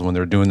themselves when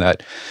they're doing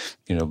that,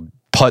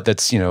 putt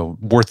that's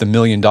worth $1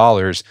 million.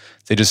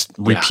 They just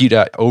repeat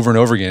it over and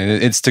over again.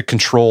 And it's to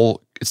control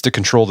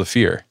the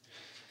fear.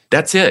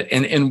 That's it.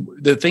 And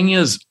the thing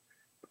is,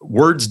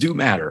 words do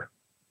matter.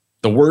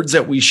 The words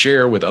that we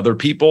share with other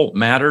people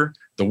matter.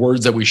 The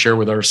words that we share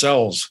with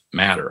ourselves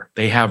matter.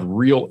 They have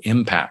real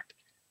impact.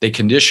 They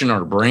condition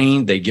our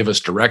brain. They give us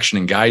direction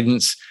and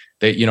guidance.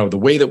 They, the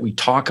way that we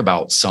talk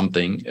about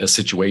something, a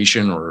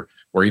situation or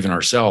even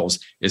ourselves,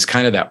 is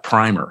kind of that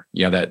primer.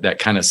 That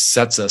kind of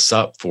sets us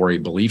up for a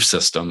belief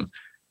system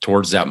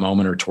towards that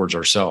moment or towards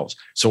ourselves.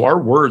 So our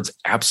words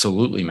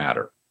absolutely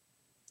matter.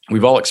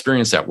 We've all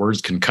experienced that. Words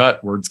can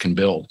cut, words can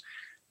build.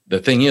 The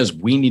thing is,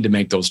 we need to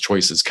make those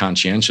choices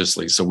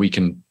conscientiously so we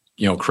can,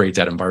 create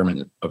that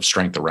environment of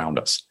strength around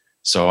us.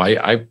 So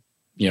I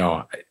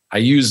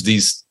use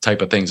these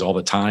type of things all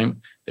the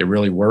time. They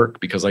really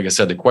work because, like I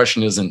said, the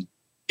question isn't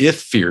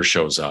if fear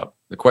shows up.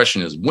 The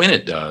question is when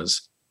it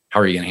does, how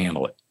are you going to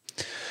handle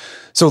it?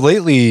 So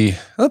lately,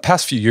 the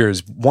past few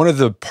years, one of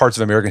the parts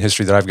of American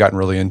history that I've gotten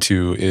really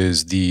into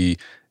is the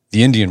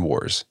Indian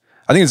Wars.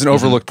 I think it's an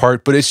overlooked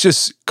part, but it's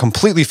just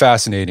completely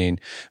fascinating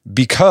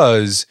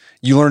because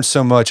you learn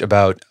so much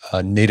about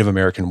Native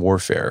American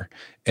warfare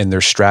and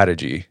their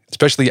strategy,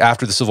 especially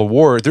after the Civil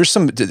War. There's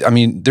stuff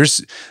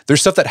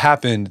that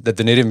happened that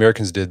the Native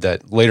Americans did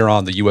that later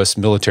on the U.S.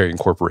 military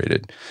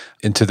incorporated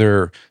into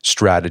their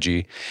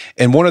strategy.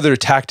 And one of their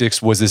tactics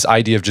was this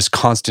idea of just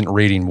constant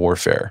raiding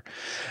warfare.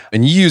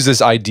 And you use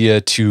this idea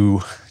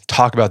to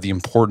talk about the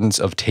importance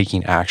of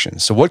taking action.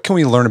 So what can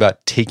we learn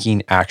about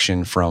taking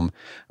action from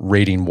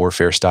raiding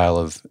warfare style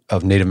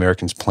of Native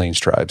Americans, Plains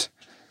tribes?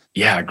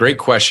 Yeah, great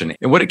question.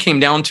 And what it came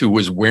down to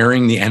was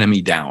wearing the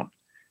enemy down,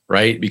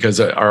 right?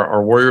 Because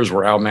our warriors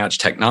were outmatched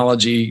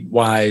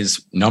technology-wise,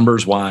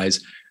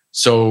 numbers-wise.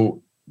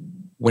 So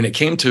when it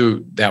came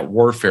to that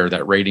warfare,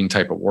 that raiding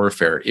type of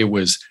warfare, it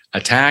was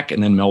attack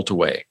and then melt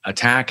away,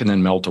 attack and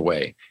then melt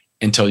away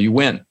until you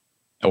win,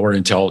 or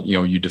until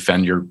you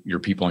defend your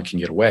people and can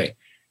get away.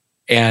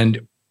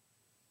 And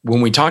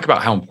when we talk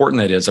about how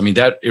important that is,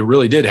 that it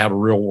really did have a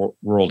real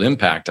world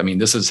impact.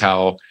 This is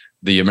how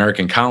the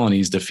American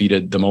colonies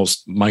defeated the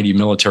most mighty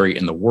military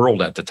in the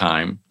world at the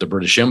time, the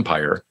British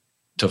Empire,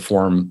 to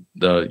form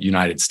the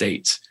United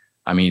States.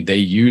 They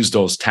used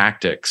those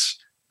tactics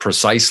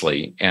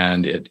precisely,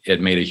 and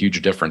it made a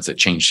huge difference. It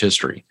changed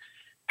history.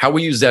 How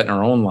we use that in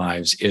our own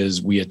lives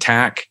is we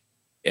attack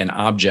an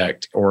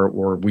object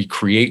or we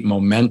create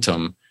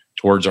momentum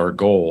towards our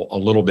goal a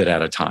little bit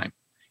at a time.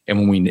 And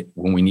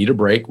when we need a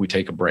break, we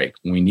take a break.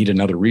 When we need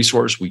another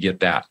resource, we get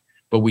that.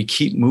 But we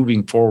keep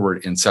moving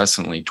forward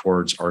incessantly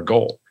towards our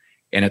goal.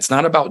 And it's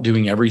not about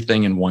doing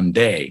everything in one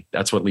day.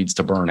 That's what leads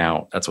to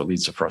burnout. That's what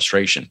leads to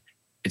frustration.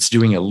 It's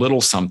doing a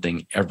little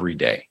something every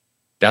day.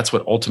 That's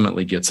what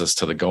ultimately gets us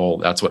to the goal.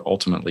 That's what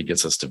ultimately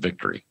gets us to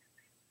victory.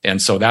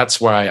 And so that's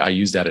why I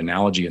use that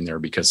analogy in there,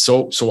 because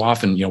so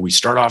often, we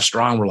start off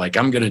strong. We're like,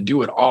 I'm going to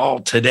do it all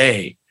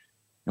today.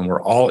 And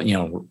we're all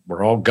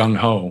gung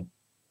ho.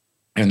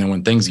 And then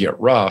when things get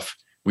rough,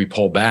 we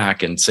pull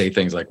back and say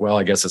things like, well,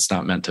 I guess it's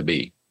not meant to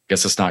be. I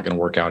guess it's not going to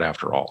work out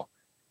after all.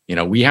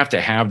 We have to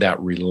have that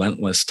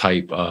relentless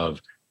type of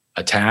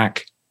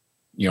attack,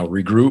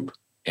 regroup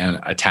and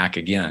attack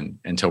again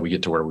until we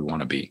get to where we want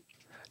to be.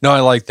 No,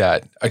 I like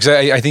that. Because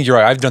I think you're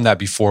right. I've done that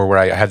before where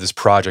I have this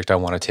project I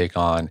want to take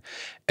on.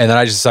 And then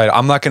I just decide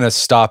I'm not going to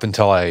stop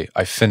until I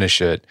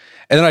finish it.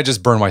 And then I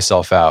just burn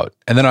myself out.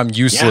 And then I'm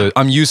useless.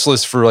 Yeah. I'm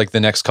useless for like the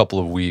next couple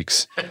of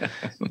weeks.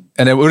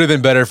 And it would have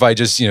been better if I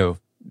just,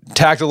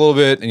 tacked a little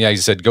bit. And you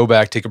said, go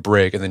back, take a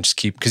break, and then just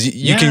keep, because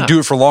you can do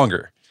it for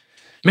longer.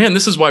 Man,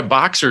 this is why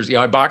boxers,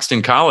 I boxed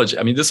in college.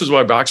 I mean, this is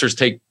why boxers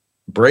take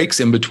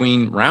breaks in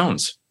between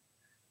rounds,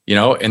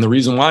 and the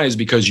reason why is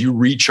because you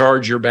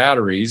recharge your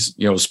batteries,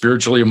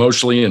 spiritually,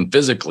 emotionally, and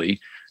physically,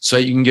 so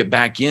you can get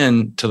back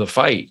into the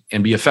fight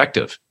and be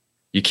effective.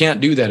 You can't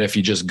do that if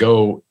you just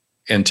go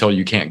until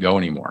you can't go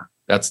anymore.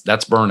 That's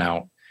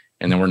burnout,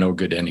 and then we're no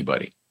good to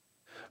anybody.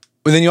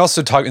 But then you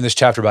also talk in this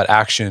chapter about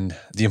action,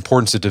 the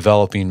importance of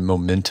developing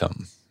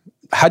momentum.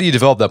 How do you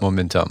develop that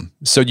momentum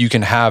so you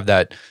can have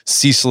that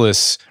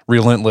ceaseless,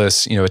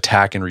 relentless,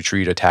 attack and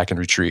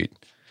retreat?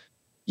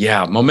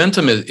 Yeah,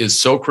 momentum is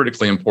so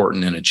critically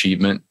important in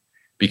achievement,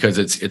 because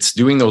it's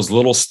doing those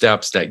little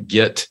steps that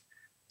get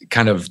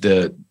kind of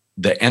the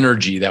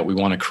energy that we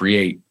want to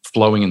create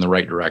flowing in the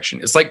right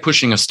direction. It's like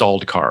pushing a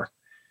stalled car.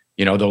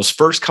 Those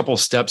first couple of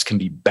steps can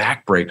be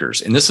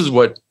backbreakers. And this is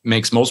what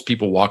makes most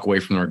people walk away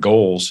from their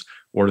goals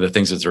or the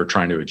things that they're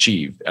trying to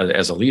achieve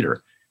as a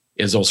leader,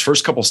 is those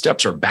first couple of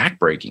steps are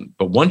backbreaking.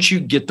 But once you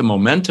get the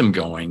momentum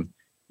going,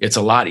 it's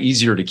a lot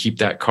easier to keep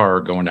that car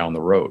going down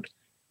the road.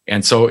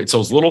 And so it's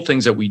those little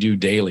things that we do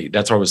daily.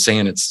 That's what I was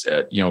saying. It's,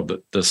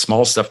 the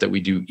small stuff that we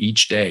do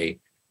each day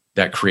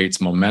that creates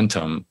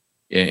momentum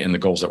in the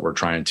goals that we're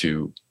trying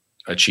to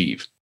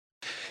achieve.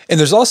 And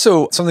there's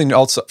also something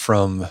else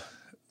from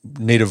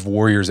Native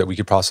warriors that we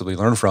could possibly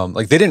learn from.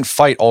 Like, they didn't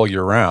fight all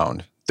year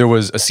round. There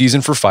was a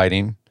season for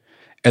fighting,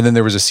 and then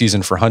there was a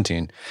season for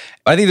hunting.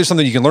 I think there's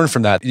something you can learn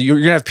from that. You're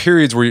going to have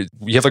periods where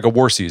you have like a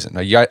war season.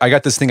 I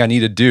got this thing I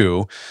need to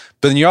do,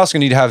 but then you're also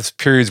going to need to have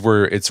periods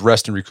where it's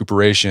rest and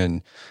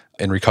recuperation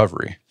and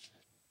recovery.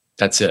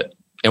 That's it.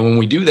 And when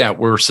we do that,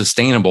 we're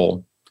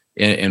sustainable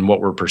in what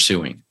we're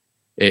pursuing.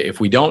 If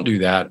we don't do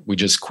that, we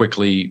just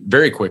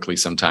very quickly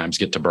sometimes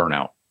get to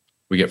burnout.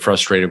 We get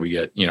frustrated. We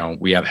get,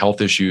 we have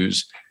health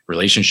issues,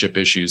 relationship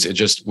issues.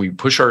 We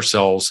push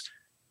ourselves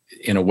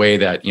in a way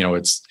that,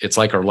 it's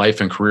like our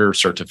life and career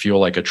start to feel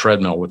like a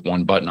treadmill with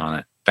one button on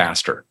it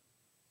faster.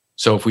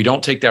 So if we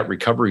don't take that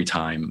recovery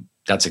time,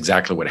 that's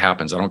exactly what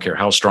happens. I don't care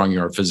how strong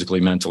you are physically,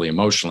 mentally,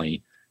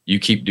 emotionally, you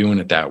keep doing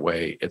it that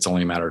way. It's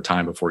only a matter of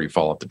time before you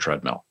fall off the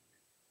treadmill.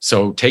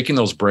 So taking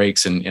those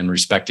breaks and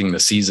respecting the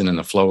season and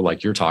the flow,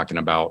 like you're talking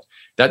about,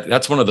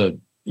 that's one of the,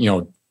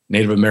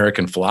 Native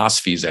American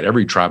philosophies that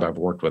every tribe I've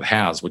worked with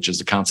has, which is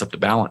the concept of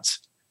balance.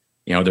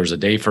 There's a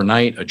day for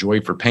night, a joy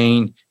for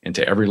pain, and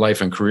to every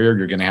life and career,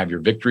 you're going to have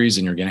your victories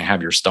and you're going to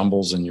have your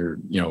stumbles and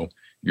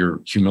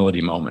your humility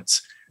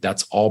moments.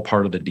 That's all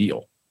part of the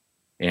deal.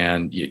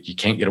 And you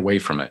can't get away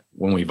from it.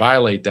 When we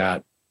violate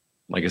that,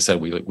 like I said,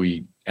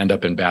 we end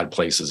up in bad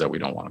places that we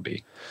don't want to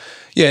be.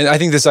 Yeah, and I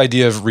think this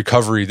idea of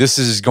recovery, this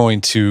is going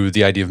to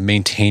the idea of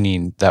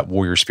maintaining that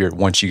warrior spirit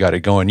once you got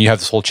it going. You have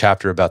this whole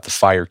chapter about the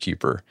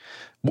firekeeper.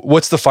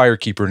 What's the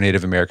firekeeper in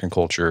Native American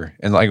culture?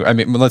 And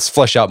let's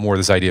flesh out more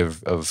this idea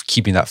of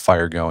keeping that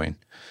fire going.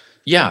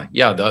 Yeah.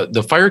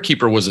 The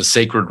firekeeper was a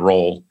sacred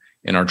role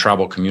in our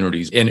tribal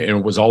communities. And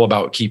it was all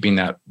about keeping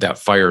that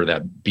fire,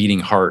 that beating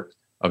heart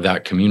of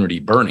that community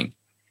burning.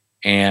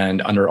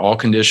 And under all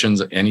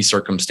conditions, any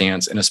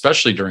circumstance, and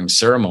especially during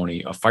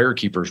ceremony, a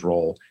firekeeper's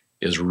role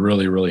is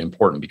really, really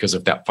important, because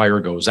if that fire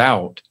goes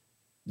out,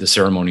 the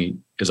ceremony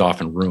is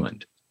often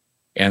ruined.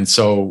 And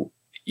so,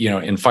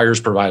 and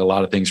fires provide a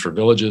lot of things for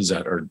villages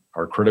that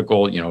are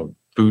critical,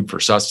 food for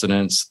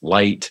sustenance,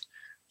 light,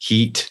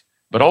 heat,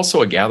 but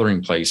also a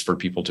gathering place for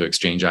people to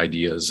exchange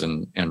ideas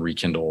and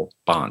rekindle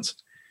bonds.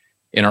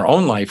 In our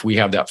own life, we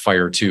have that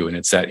fire too. And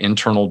it's that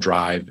internal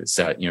drive. It's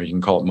that, you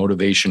can call it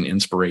motivation,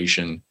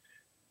 inspiration,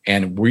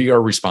 and we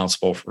are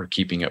responsible for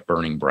keeping it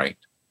burning bright.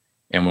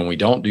 And when we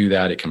don't do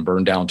that, it can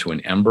burn down to an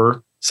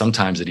ember.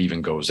 Sometimes it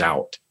even goes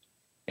out.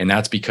 And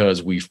that's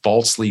because we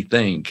falsely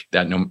think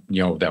that,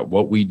 that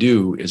what we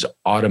do is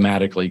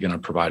automatically going to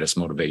provide us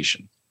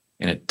motivation.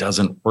 And it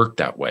doesn't work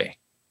that way.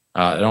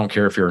 I don't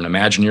care if you're an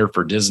Imagineer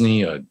for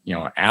Disney,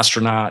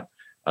 astronaut,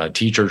 a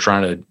teacher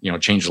trying to,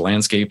 change the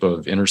landscape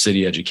of inner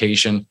city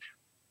education.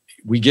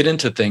 we get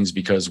into things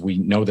because we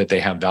know that they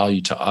have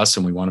value to us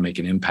and we want to make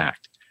an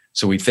impact.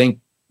 So we think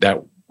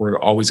that we're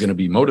always going to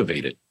be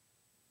motivated,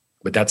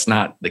 but that's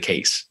not the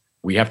case.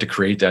 We have to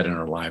create that in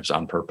our lives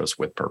on purpose,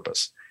 with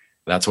purpose.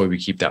 That's why we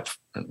keep that,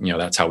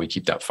 that's how we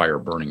keep that fire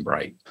burning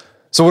bright.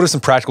 So what are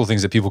some practical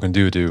things that people can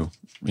do to,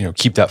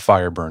 keep that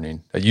fire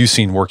burning that you've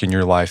seen work in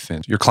your life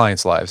and your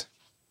clients' lives?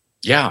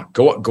 Yeah,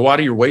 go out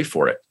of your way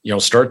for it.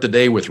 Start the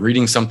day with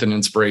reading something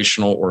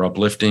inspirational or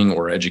uplifting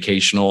or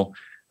educational.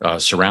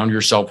 Surround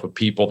yourself with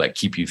people that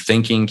keep you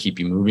thinking, keep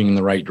you moving in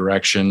the right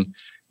direction.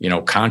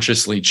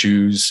 Consciously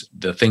choose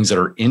the things that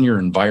are in your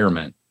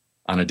environment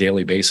on a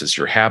daily basis,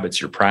 your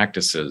habits, your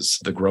practices,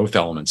 the growth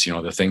elements,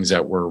 the things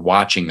that we're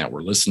watching, that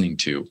we're listening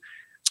to,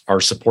 our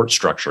support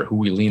structure, who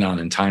we lean on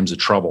in times of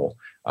trouble,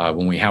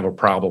 when we have a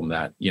problem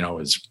that,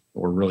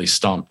 we're really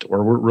stumped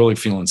or we're really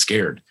feeling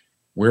scared.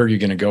 Where are you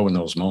going to go in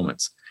those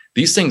moments?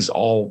 These things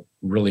all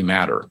really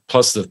matter.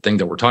 Plus the thing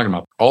that we're talking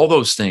about, all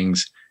those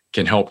things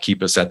can help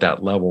keep us at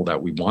that level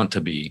that we want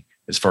to be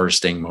as far as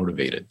staying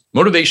motivated.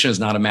 Motivation is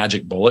not a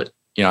magic bullet.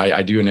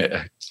 I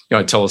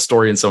tell a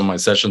story in some of my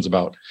sessions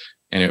about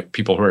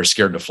people who are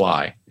scared to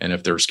fly. And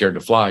if they're scared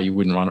to fly, you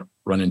wouldn't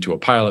run into a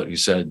pilot who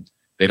said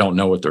they don't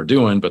know what they're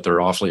doing, but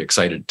they're awfully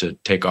excited to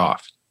take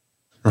off.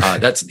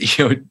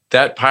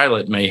 That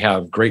pilot may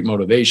have great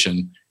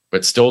motivation,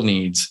 but still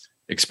needs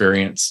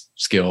experience,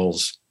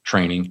 skills,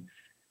 training.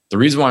 The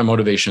reason why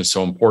motivation is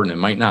so important, it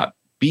might not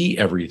be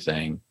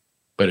everything,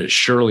 but it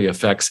surely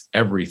affects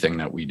everything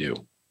that we do.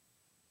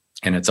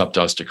 And it's up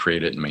to us to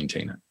create it and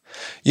maintain it.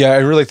 Yeah, I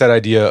really like that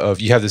idea of,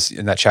 you have this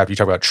in that chapter, you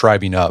talk about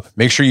tribing up.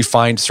 Make sure you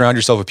surround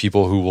yourself with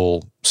people who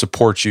will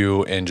support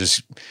you and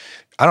just,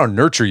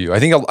 nurture you. I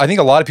think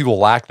a lot of people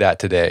lack that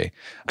today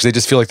because they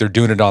just feel like they're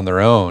doing it on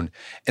their own.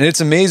 And it's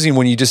amazing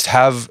when you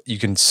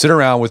can sit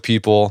around with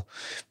people,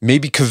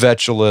 maybe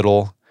kvetch a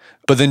little,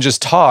 but then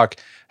just talk,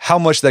 how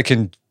much that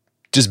can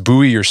just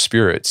buoy your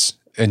spirits.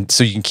 And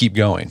so you can keep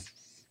going.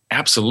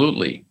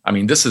 Absolutely.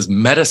 This is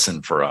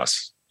medicine for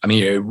us.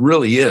 It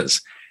really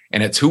is.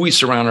 And it's who we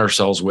surround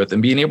ourselves with,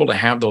 and being able to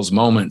have those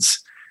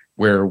moments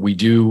where we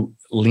do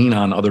lean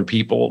on other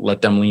people,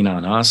 let them lean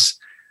on us.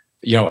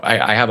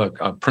 I have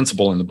a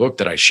principle in the book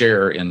that I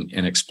share and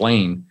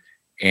explain,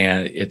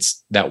 and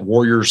it's that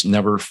warriors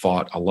never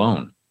fought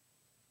alone.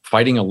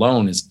 Fighting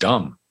alone is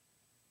dumb.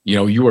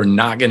 You are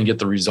not going to get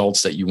the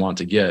results that you want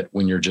to get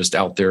when you're just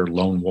out there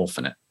lone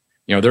wolfing it.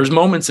 There's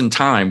moments in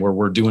time where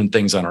we're doing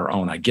things on our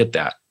own. I get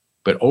that.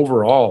 But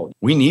overall,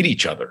 we need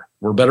each other.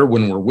 We're better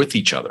when we're with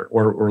each other,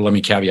 or let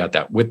me caveat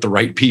that, with the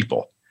right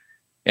people.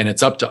 And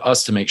it's up to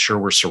us to make sure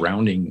we're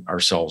surrounding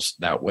ourselves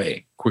that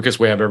way. Quickest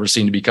way I've ever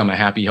seen to become a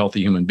happy, healthy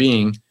human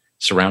being,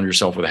 surround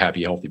yourself with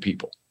happy, healthy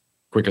people.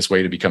 Quickest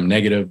way to become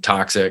negative,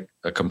 toxic,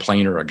 a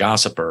complainer, a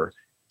gossiper,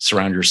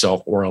 surround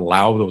yourself or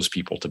allow those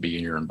people to be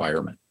in your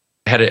environment.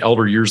 I had an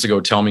elder years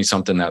ago tell me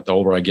something that the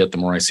older I get, the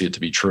more I see it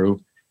to be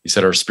true. He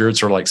said, our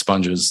spirits are like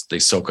sponges. They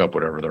soak up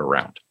whatever they're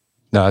around.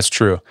 No, that's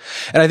true.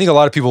 And I think a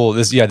lot of people,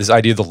 this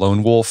idea of the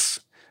lone wolf,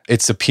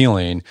 it's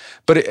appealing.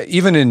 But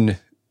even in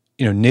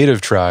native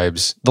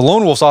tribes, the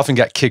lone wolves often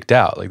got kicked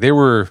out. Like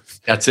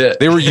that's it.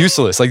 They were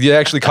useless. Like they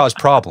actually caused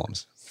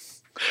problems.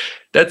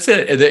 That's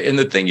it. And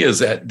the thing is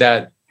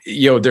that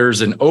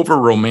there's an over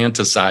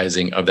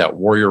romanticizing of that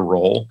warrior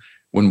role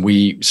when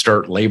we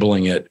start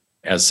labeling it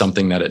as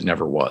something that it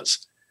never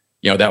was.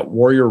 That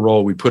warrior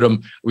role, we put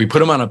them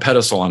on a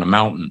pedestal on a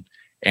mountain,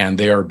 and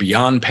they are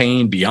beyond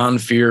pain,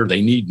 beyond fear.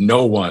 They need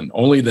no one,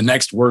 only the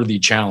next worthy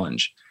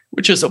challenge,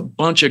 which is a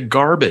bunch of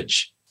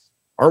garbage.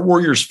 Our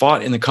warriors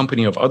fought in the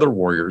company of other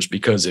warriors,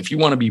 because if you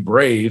want to be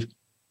brave,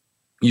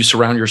 you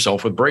surround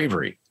yourself with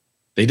bravery.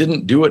 They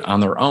didn't do it on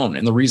their own.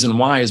 And the reason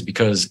why is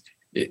because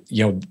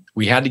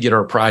we had to get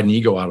our pride and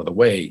ego out of the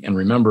way and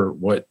remember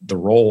what the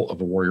role of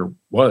a warrior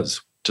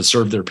was: to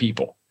serve their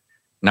people,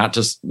 not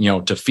just,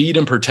 to feed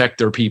and protect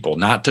their people,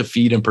 not to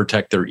feed and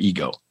protect their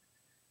ego.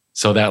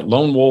 So that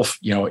lone wolf,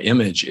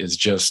 image is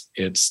just,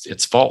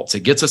 it's false. It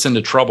gets us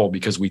into trouble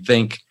because we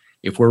think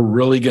if we're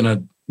really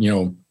going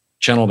to,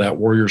 channel that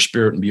warrior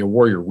spirit and be a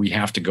warrior, we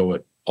have to go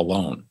it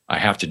alone. I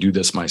have to do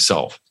this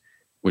myself,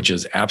 which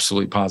is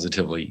absolutely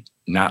positively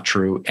not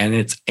true. And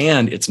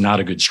it's not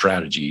a good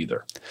strategy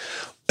either.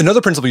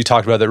 Another principle you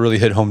talked about that really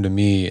hit home to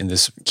me in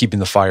this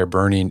keeping the fire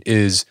burning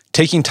is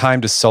taking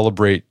time to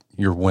celebrate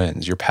your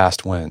wins, your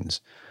past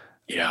wins.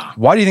 Yeah.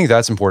 Why do you think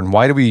that's important?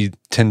 Why do we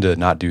tend to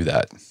not do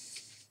that?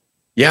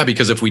 Yeah,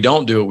 because if we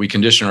don't do it, we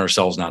condition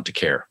ourselves not to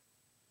care.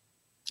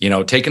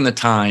 Taking the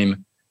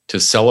time to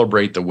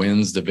celebrate the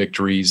wins, the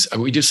victories,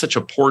 we do such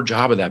a poor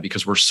job of that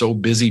because we're so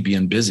busy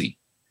being busy.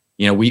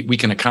 We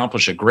can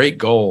accomplish a great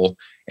goal,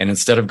 and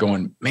instead of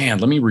going, man,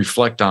 let me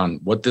reflect on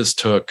what this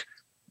took,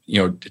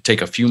 to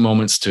take a few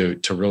moments to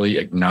really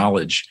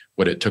acknowledge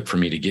what it took for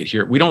me to get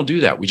here. We don't do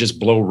that. We just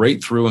blow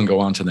right through and go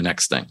on to the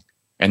next thing,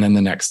 and then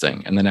the next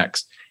thing, and the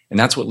next. And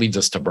that's what leads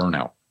us to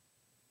burnout.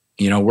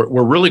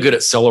 We're really good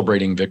at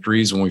celebrating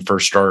victories when we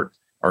first start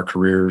our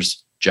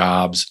careers,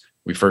 jobs,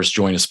 we first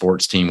join a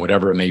sports team,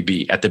 whatever it may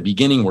be. At the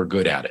beginning, we're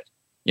good at it.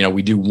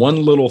 We do one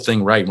little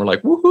thing right, and we're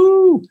like,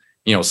 woohoo!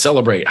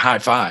 celebrate, high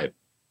five.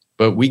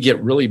 But we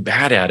get really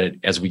bad at it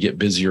as we get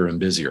busier and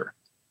busier.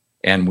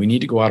 And we need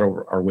to go out of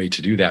our way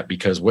to do that,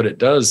 because what it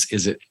does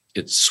is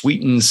it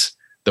sweetens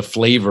the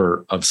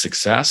flavor of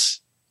success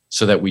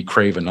so that we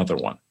crave another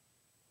one.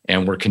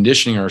 And we're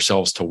conditioning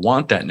ourselves to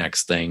want that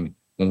next thing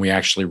when we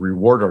actually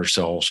reward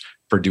ourselves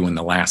for doing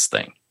the last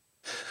thing.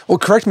 Well,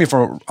 correct me if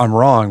I'm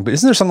wrong, but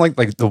isn't there something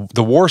like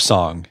the war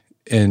song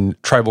in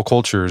tribal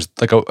cultures?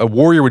 Like a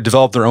warrior would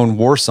develop their own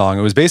war song.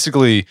 It was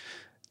basically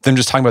them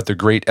just talking about the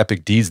great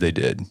epic deeds they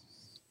did.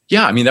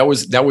 Yeah, I mean, that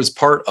was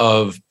part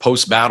of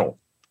post-battle.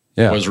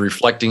 Yeah. Was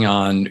reflecting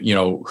on,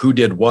 who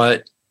did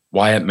what,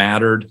 why it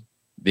mattered,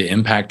 the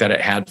impact that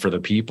it had for the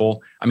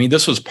people. I mean,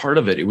 this was part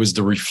of it. It was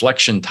the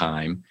reflection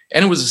time,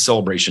 and it was a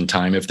celebration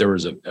time if there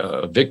was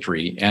a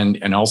victory,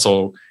 and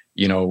also,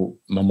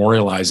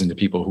 memorializing the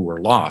people who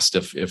were lost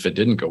if it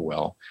didn't go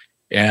well.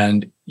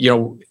 And,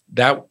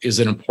 that is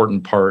an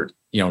important part,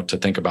 to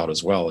think about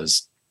as well,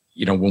 is,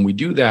 when we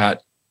do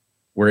that,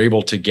 we're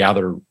able to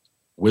gather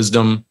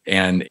wisdom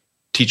and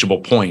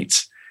teachable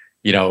points,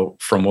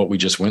 from what we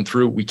just went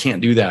through. We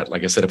can't do that,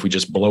 like I said, if we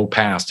just blow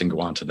past and go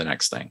on to the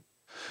next thing.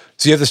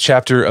 So you have this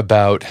chapter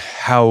about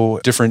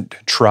how different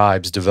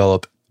tribes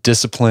develop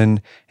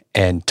discipline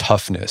and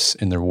toughness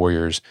in their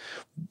warriors.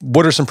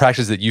 What are some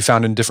practices that you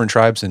found in different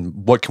tribes, and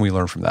what can we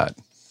learn from that?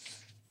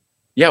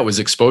 Yeah, it was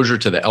exposure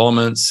to the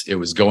elements. It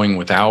was going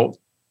without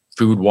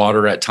food,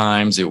 water at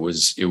times. It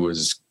was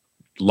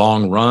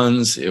long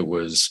runs. It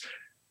was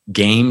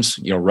games,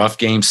 rough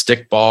games,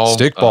 stickball.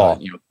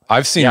 Stickball.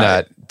 I've seen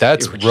that.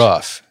 That's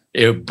rough.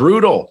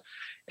 Brutal.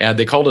 And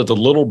they called it the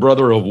little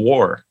brother of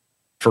war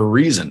for a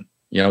reason.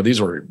 These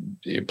were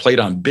played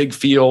on big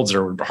fields.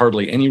 There were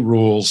hardly any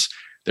rules.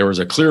 There was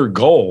a clear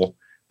goal,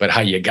 but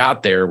how you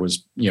got there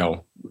was,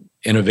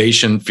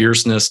 innovation,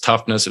 fierceness,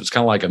 toughness. It was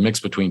kind of like a mix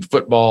between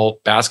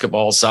football,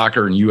 basketball,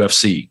 soccer, and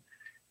UFC.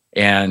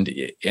 And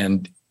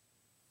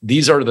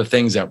these are the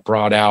things that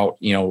brought out,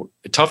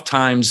 tough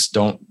times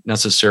don't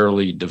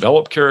necessarily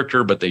develop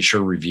character, but they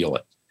sure reveal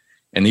it.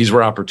 And these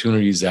were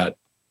opportunities that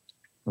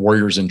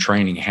warriors in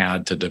training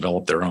had to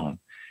develop their own.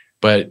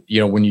 But,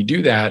 when you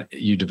do that,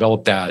 you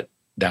develop that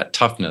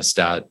toughness,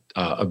 that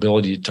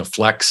ability to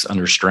flex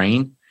under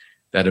strain,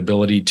 that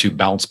ability to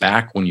bounce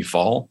back when you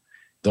fall.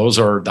 Those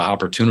are the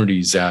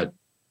opportunities that,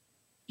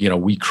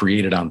 we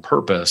created on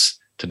purpose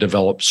to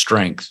develop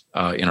strength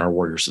in our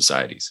warrior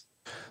societies.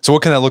 So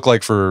what can that look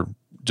like for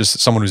just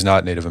someone who's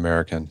not Native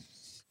American?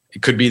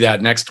 It could be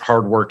that next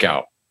hard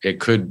workout. It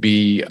could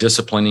be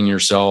disciplining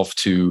yourself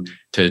to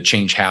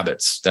change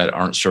habits that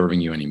aren't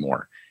serving you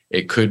anymore.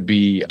 It could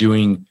be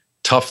doing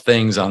tough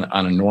things on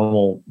a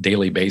normal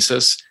daily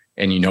basis,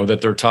 and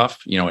that they're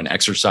tough, an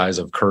exercise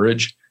of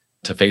courage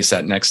to face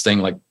that next thing,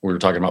 like we were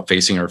talking about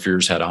facing our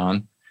fears head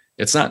on.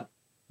 It's not,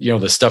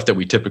 the stuff that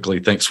we typically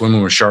think,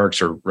 swimming with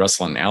sharks or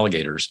wrestling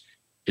alligators.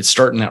 It's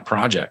starting that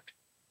project.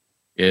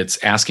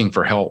 It's asking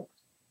for help.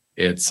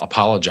 It's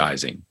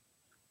apologizing.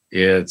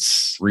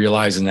 It's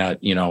realizing that,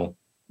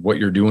 what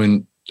you're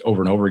doing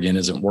over and over again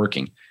isn't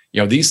working.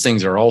 These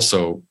things are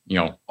also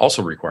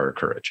require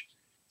courage.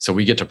 So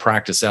we get to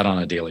practice that on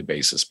a daily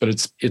basis, but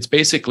it's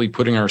basically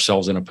putting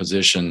ourselves in a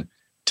position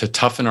to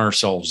toughen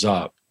ourselves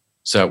up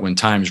so that when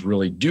times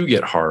really do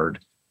get hard,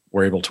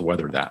 we're able to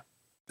weather that.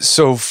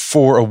 So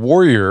for a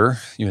warrior,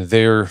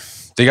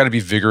 they got to be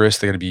vigorous.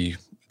 They got to be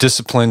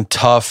disciplined,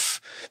 tough,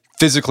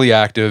 physically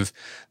active.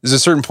 There's a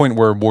certain point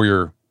where a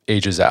warrior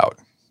ages out,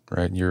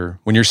 right?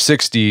 When you're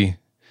 60,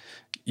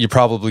 you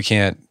probably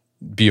can't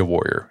be a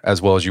warrior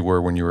as well as you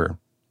were when you were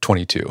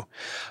 22.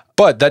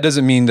 But that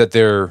doesn't mean that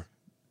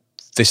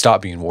they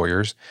stop being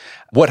warriors.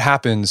 What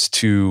happens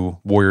to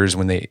warriors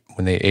when they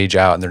age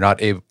out and they're not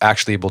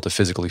actually able to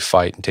physically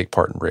fight and take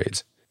part in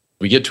raids?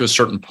 We get to a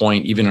certain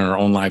point, even in our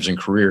own lives and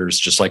careers,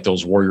 just like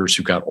those warriors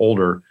who got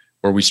older,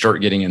 where we start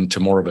getting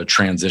into more of a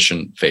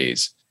transition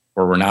phase,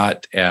 where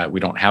we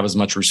don't have as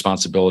much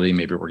responsibility.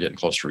 Maybe we're getting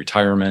close to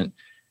retirement.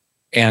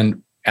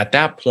 And at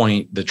that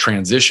point, the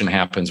transition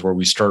happens where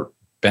we start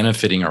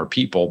benefiting our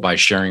people by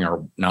sharing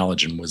our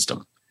knowledge and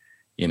wisdom.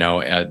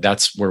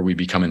 That's where we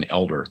become an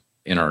elder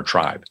in our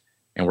tribe.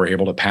 And we're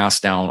able to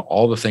pass down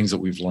all the things that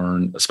we've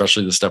learned,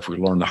 especially the stuff we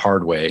learned the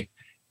hard way,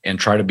 and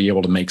try to be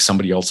able to make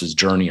somebody else's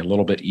journey a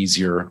little bit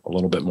easier, a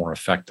little bit more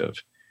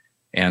effective.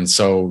 And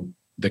so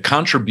the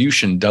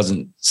contribution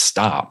doesn't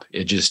stop,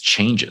 it just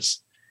changes.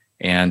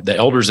 And the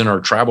elders in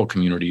our tribal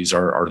communities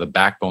are the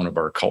backbone of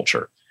our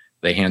culture.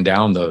 They hand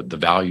down the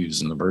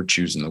values and the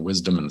virtues and the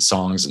wisdom and the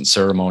songs and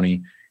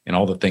ceremony and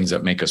all the things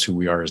that make us who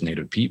we are as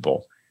Native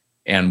people.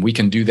 And we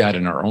can do that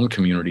in our own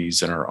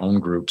communities and our own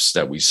groups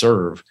that we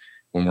serve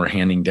when we're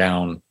handing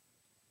down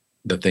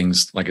the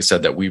things, like I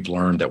said, that we've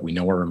learned that we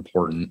know are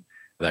important,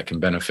 that can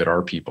benefit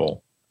our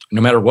people.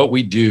 No matter what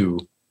we do,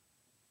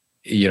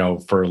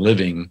 for a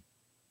living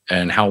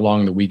and how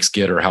long the weeks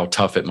get or how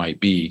tough it might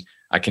be,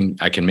 I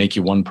can make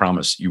you one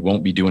promise: you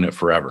won't be doing it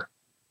forever.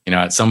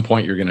 At some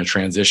point you're going to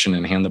transition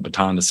and hand the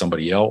baton to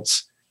somebody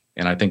else.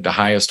 And I think the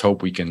highest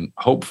hope we can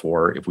hope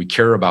for, if we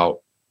care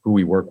about who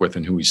we work with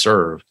and who we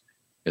serve,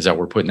 is that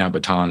we're putting that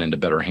baton into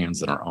better hands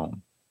than our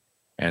own.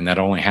 And that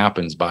only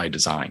happens by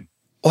design.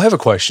 Well, I have a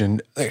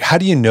question. Like, how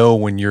do you know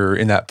when you're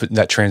in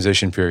that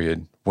transition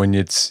period, when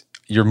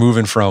you're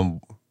moving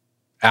from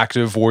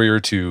active warrior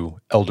to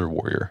elder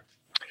warrior?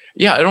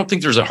 Yeah, I don't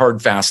think there's a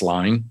hard, fast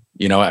line.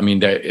 I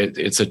mean,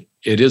 it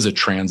is a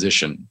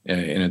transition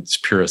in its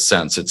purest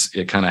sense.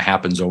 It kind of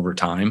happens over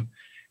time.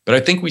 But I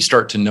think we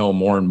start to know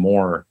more and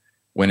more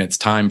when it's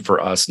time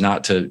for us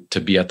not to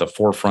be at the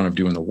forefront of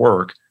doing the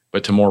work,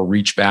 but to more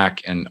reach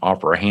back and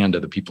offer a hand to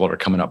the people that are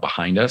coming up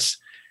behind us.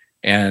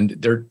 And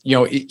there,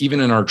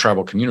 even in our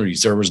tribal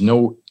communities, there was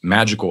no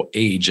magical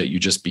age that you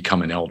just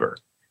become an elder.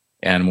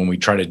 And when we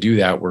try to do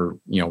that, we're,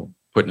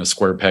 putting a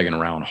square peg in a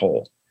round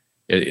hole.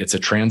 It's a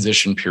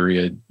transition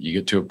period. You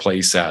get to a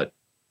place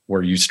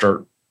where you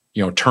start,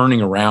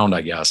 turning around,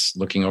 I guess,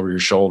 looking over your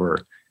shoulder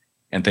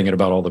and thinking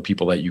about all the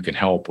people that you can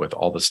help with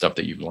all the stuff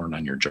that you've learned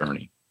on your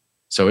journey.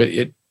 So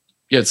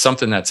it's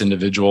something that's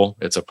individual.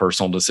 It's a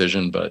personal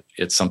decision, but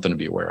it's something to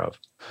be aware of.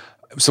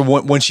 So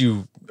once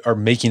you are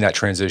making that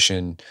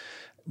transition,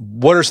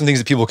 what are some things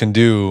that people can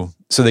do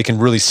so they can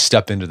really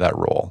step into that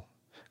role?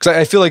 Because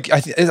I feel like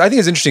I think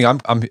it's interesting. I'm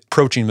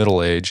approaching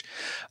middle age.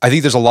 I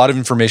think there's a lot of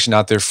information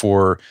out there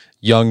for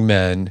young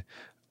men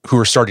who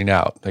are starting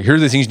out. Like, here are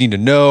the things you need to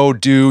know,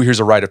 do. Here's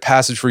a rite of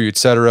passage for you, et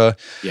cetera.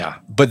 Yeah.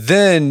 But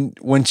then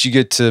once you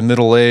get to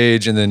middle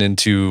age and then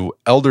into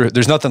elder,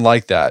 there's nothing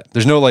like that.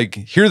 There's no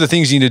here are the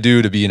things you need to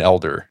do to be an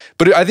elder.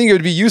 But I think it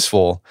would be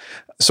useful.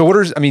 So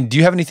do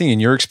you have anything in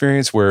your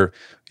experience where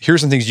here's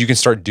some things you can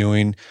start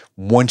doing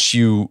once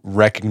you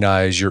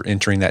recognize you're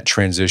entering that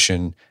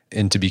transition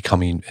into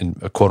becoming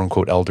a quote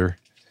unquote elder?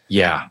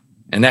 Yeah.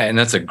 And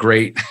that's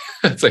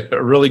that's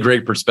a really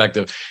great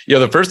perspective.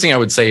 The first thing I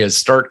would say is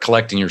start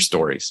collecting your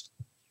stories,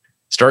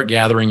 start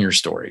gathering your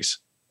stories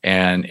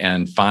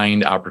and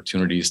find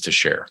opportunities to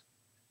share.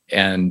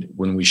 And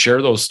when we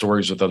share those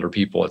stories with other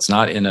people, it's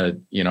not in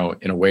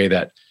a way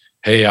that,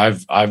 hey,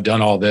 I've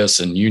done all this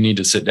and you need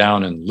to sit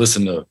down and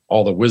listen to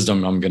all the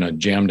wisdom I'm going to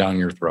jam down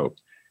your throat.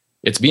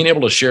 It's being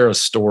able to share a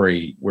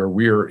story where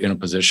we're in a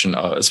position,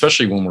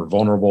 especially when we're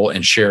vulnerable,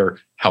 and share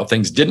how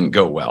things didn't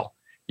go well.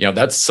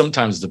 That's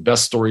sometimes the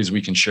best stories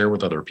we can share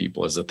with other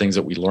people, is the things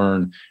that we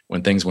learned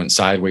when things went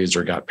sideways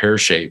or got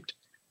pear-shaped,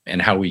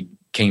 and how we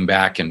came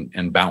back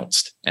and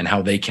bounced, and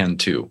how they can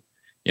too.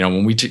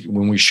 When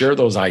we share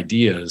those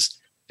ideas,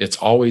 it's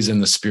always in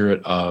the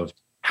spirit of,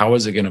 how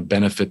is it going to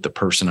benefit the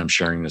person I'm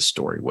sharing this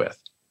story with?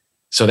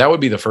 So that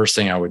would be the first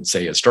thing I would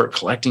say, is start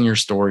collecting your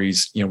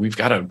stories. We've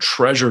got a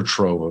treasure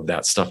trove of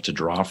that stuff to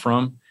draw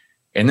from,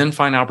 and then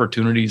find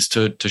opportunities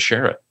to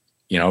share it,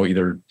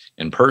 either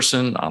in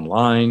person,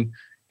 online,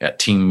 at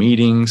team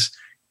meetings.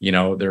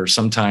 There are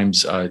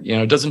sometimes,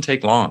 it doesn't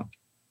take long,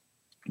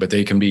 but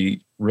they can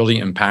be really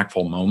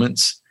impactful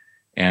moments,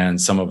 and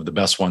some of the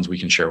best ones we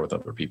can share with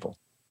other people.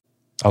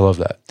 I love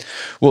that.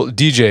 Well,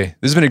 DJ,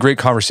 this has been a great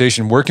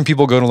conversation. Where can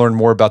people go to learn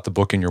more about the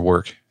book and your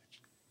work?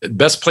 The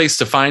best place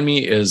to find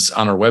me is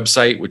on our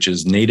website, which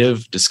is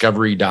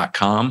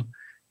nativediscovery.com.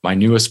 My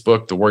newest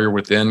book, The Warrior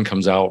Within,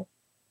 comes out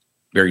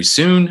very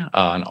soon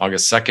on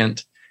August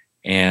 2nd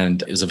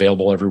and is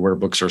available everywhere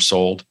books are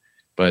sold.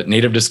 But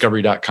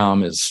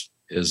nativediscovery.com is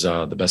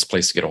the best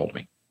place to get a hold of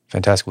me.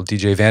 Fantastic. Well,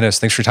 DJ Vanis,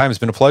 thanks for your time. It's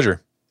been a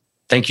pleasure.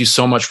 Thank you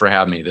so much for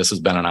having me. This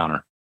has been an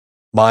honor.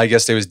 My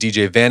guest today was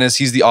DJ Vanis.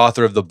 He's the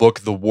author of the book,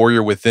 The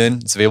Warrior Within.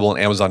 It's available on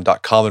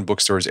Amazon.com and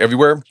bookstores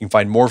everywhere. You can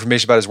find more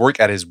information about his work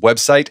at his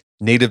website,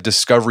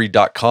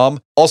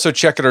 nativediscovery.com. Also,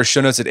 check out our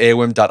show notes at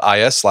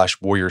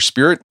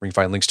aom.is/warriorspirit, where you can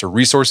find links to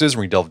resources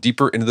where we delve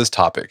deeper into this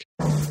topic.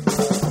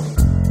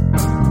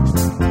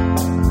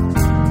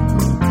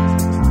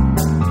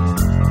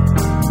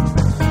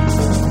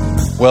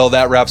 Well,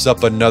 that wraps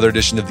up another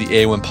edition of the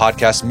AOM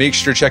podcast. Make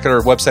sure to check out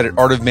our website at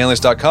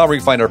artofmanliness.com, where you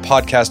can find our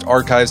podcast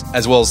archives,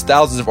 as well as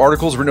thousands of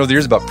articles written over the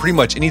years about pretty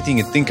much anything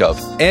you can think of.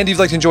 And if you'd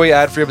like to enjoy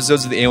ad-free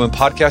episodes of the AOM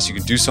podcast, you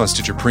can do so on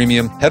Stitcher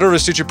Premium. Head over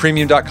to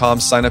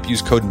StitcherPremium.com, sign up,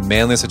 use code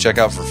manliness at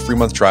checkout for a free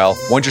month trial.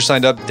 Once you're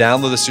signed up,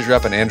 download the Stitcher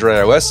app on Android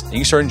and iOS, and you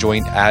can start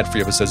enjoying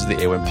ad-free episodes of the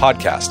AOM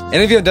podcast. And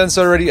if you haven't done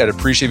so already, I'd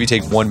appreciate if you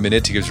take 1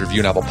 minute to give us a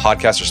review on Apple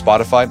Podcasts or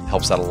Spotify. It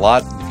helps out a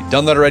lot. If you've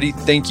done that already,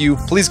 thank you.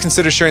 Please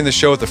consider sharing the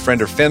show with a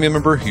friend or family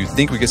member who you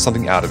think would get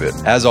something out of it.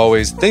 As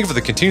always, thank you for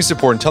the continued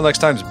support. Until next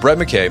time, it's Brett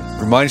McKay.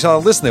 Remind you not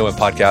to listen to the AOM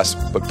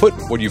podcast, but put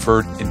what you've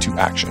heard into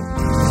action.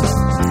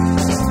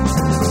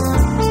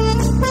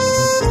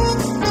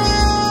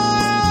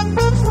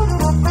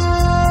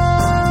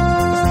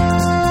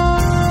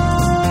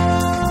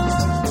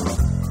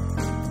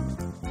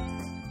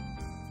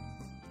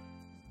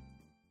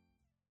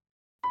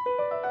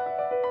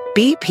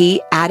 BP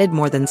added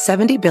more than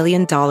 $70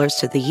 billion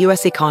to the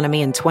U.S.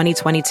 economy in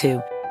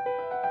 2022.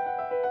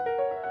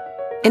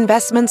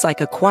 Investments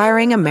like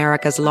acquiring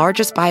America's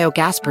largest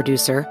biogas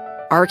producer,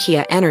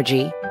 Archaea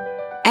Energy,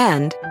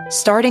 and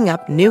starting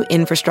up new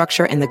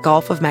infrastructure in the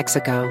Gulf of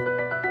Mexico.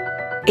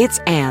 It's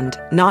and,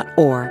 not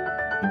or.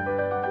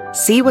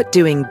 See what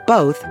doing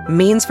both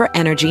means for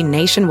energy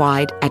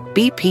nationwide at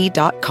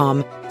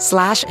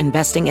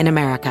bp.com/investing in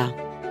America.